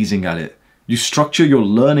amazing at it. You structure your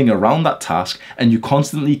learning around that task and you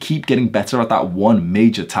constantly keep getting better at that one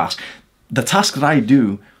major task. The task that I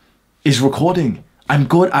do is recording. I'm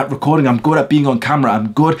good at recording. I'm good at being on camera.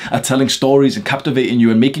 I'm good at telling stories and captivating you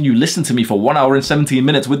and making you listen to me for 1 hour and 17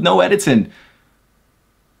 minutes with no editing.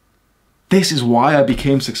 This is why I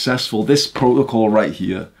became successful. This protocol right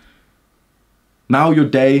here. Now your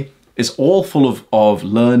day is all full of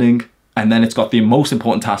learning, and then it's got the most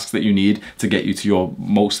important tasks that you need to get you to your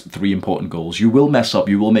most 3 important goals. You will mess up,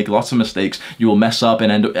 you will make lots of mistakes, you will mess up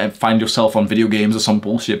and end up and find yourself on video games or some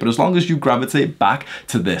bullshit. But as long as you gravitate back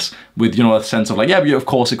to this with, you know, a sense of like, yeah, of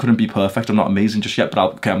course it couldn't be perfect, I'm not amazing just yet,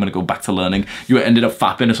 but okay, I'm gonna go back to learning. You ended up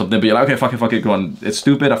fapping or something, but you're like, okay, fuck it, go on. It's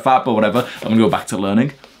stupid, I fap or whatever, I'm gonna go back to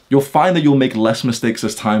learning. You'll find that you'll make less mistakes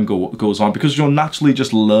as time goes on because you'll naturally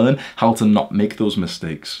just learn how to not make those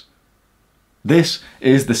mistakes. This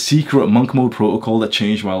is the secret monk mode protocol that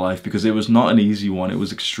changed my life because it was not an easy one, it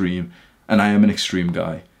was extreme, and I am an extreme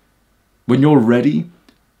guy. When you're ready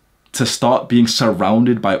to start being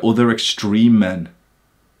surrounded by other extreme men,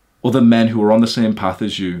 other men who are on the same path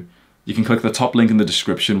as you, you can click the top link in the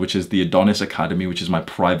description, which is the Adonis Academy, which is my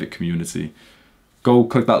private community. Go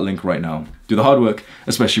click that link right now. Do the hard work,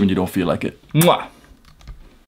 especially when you don't feel like it. Mwah!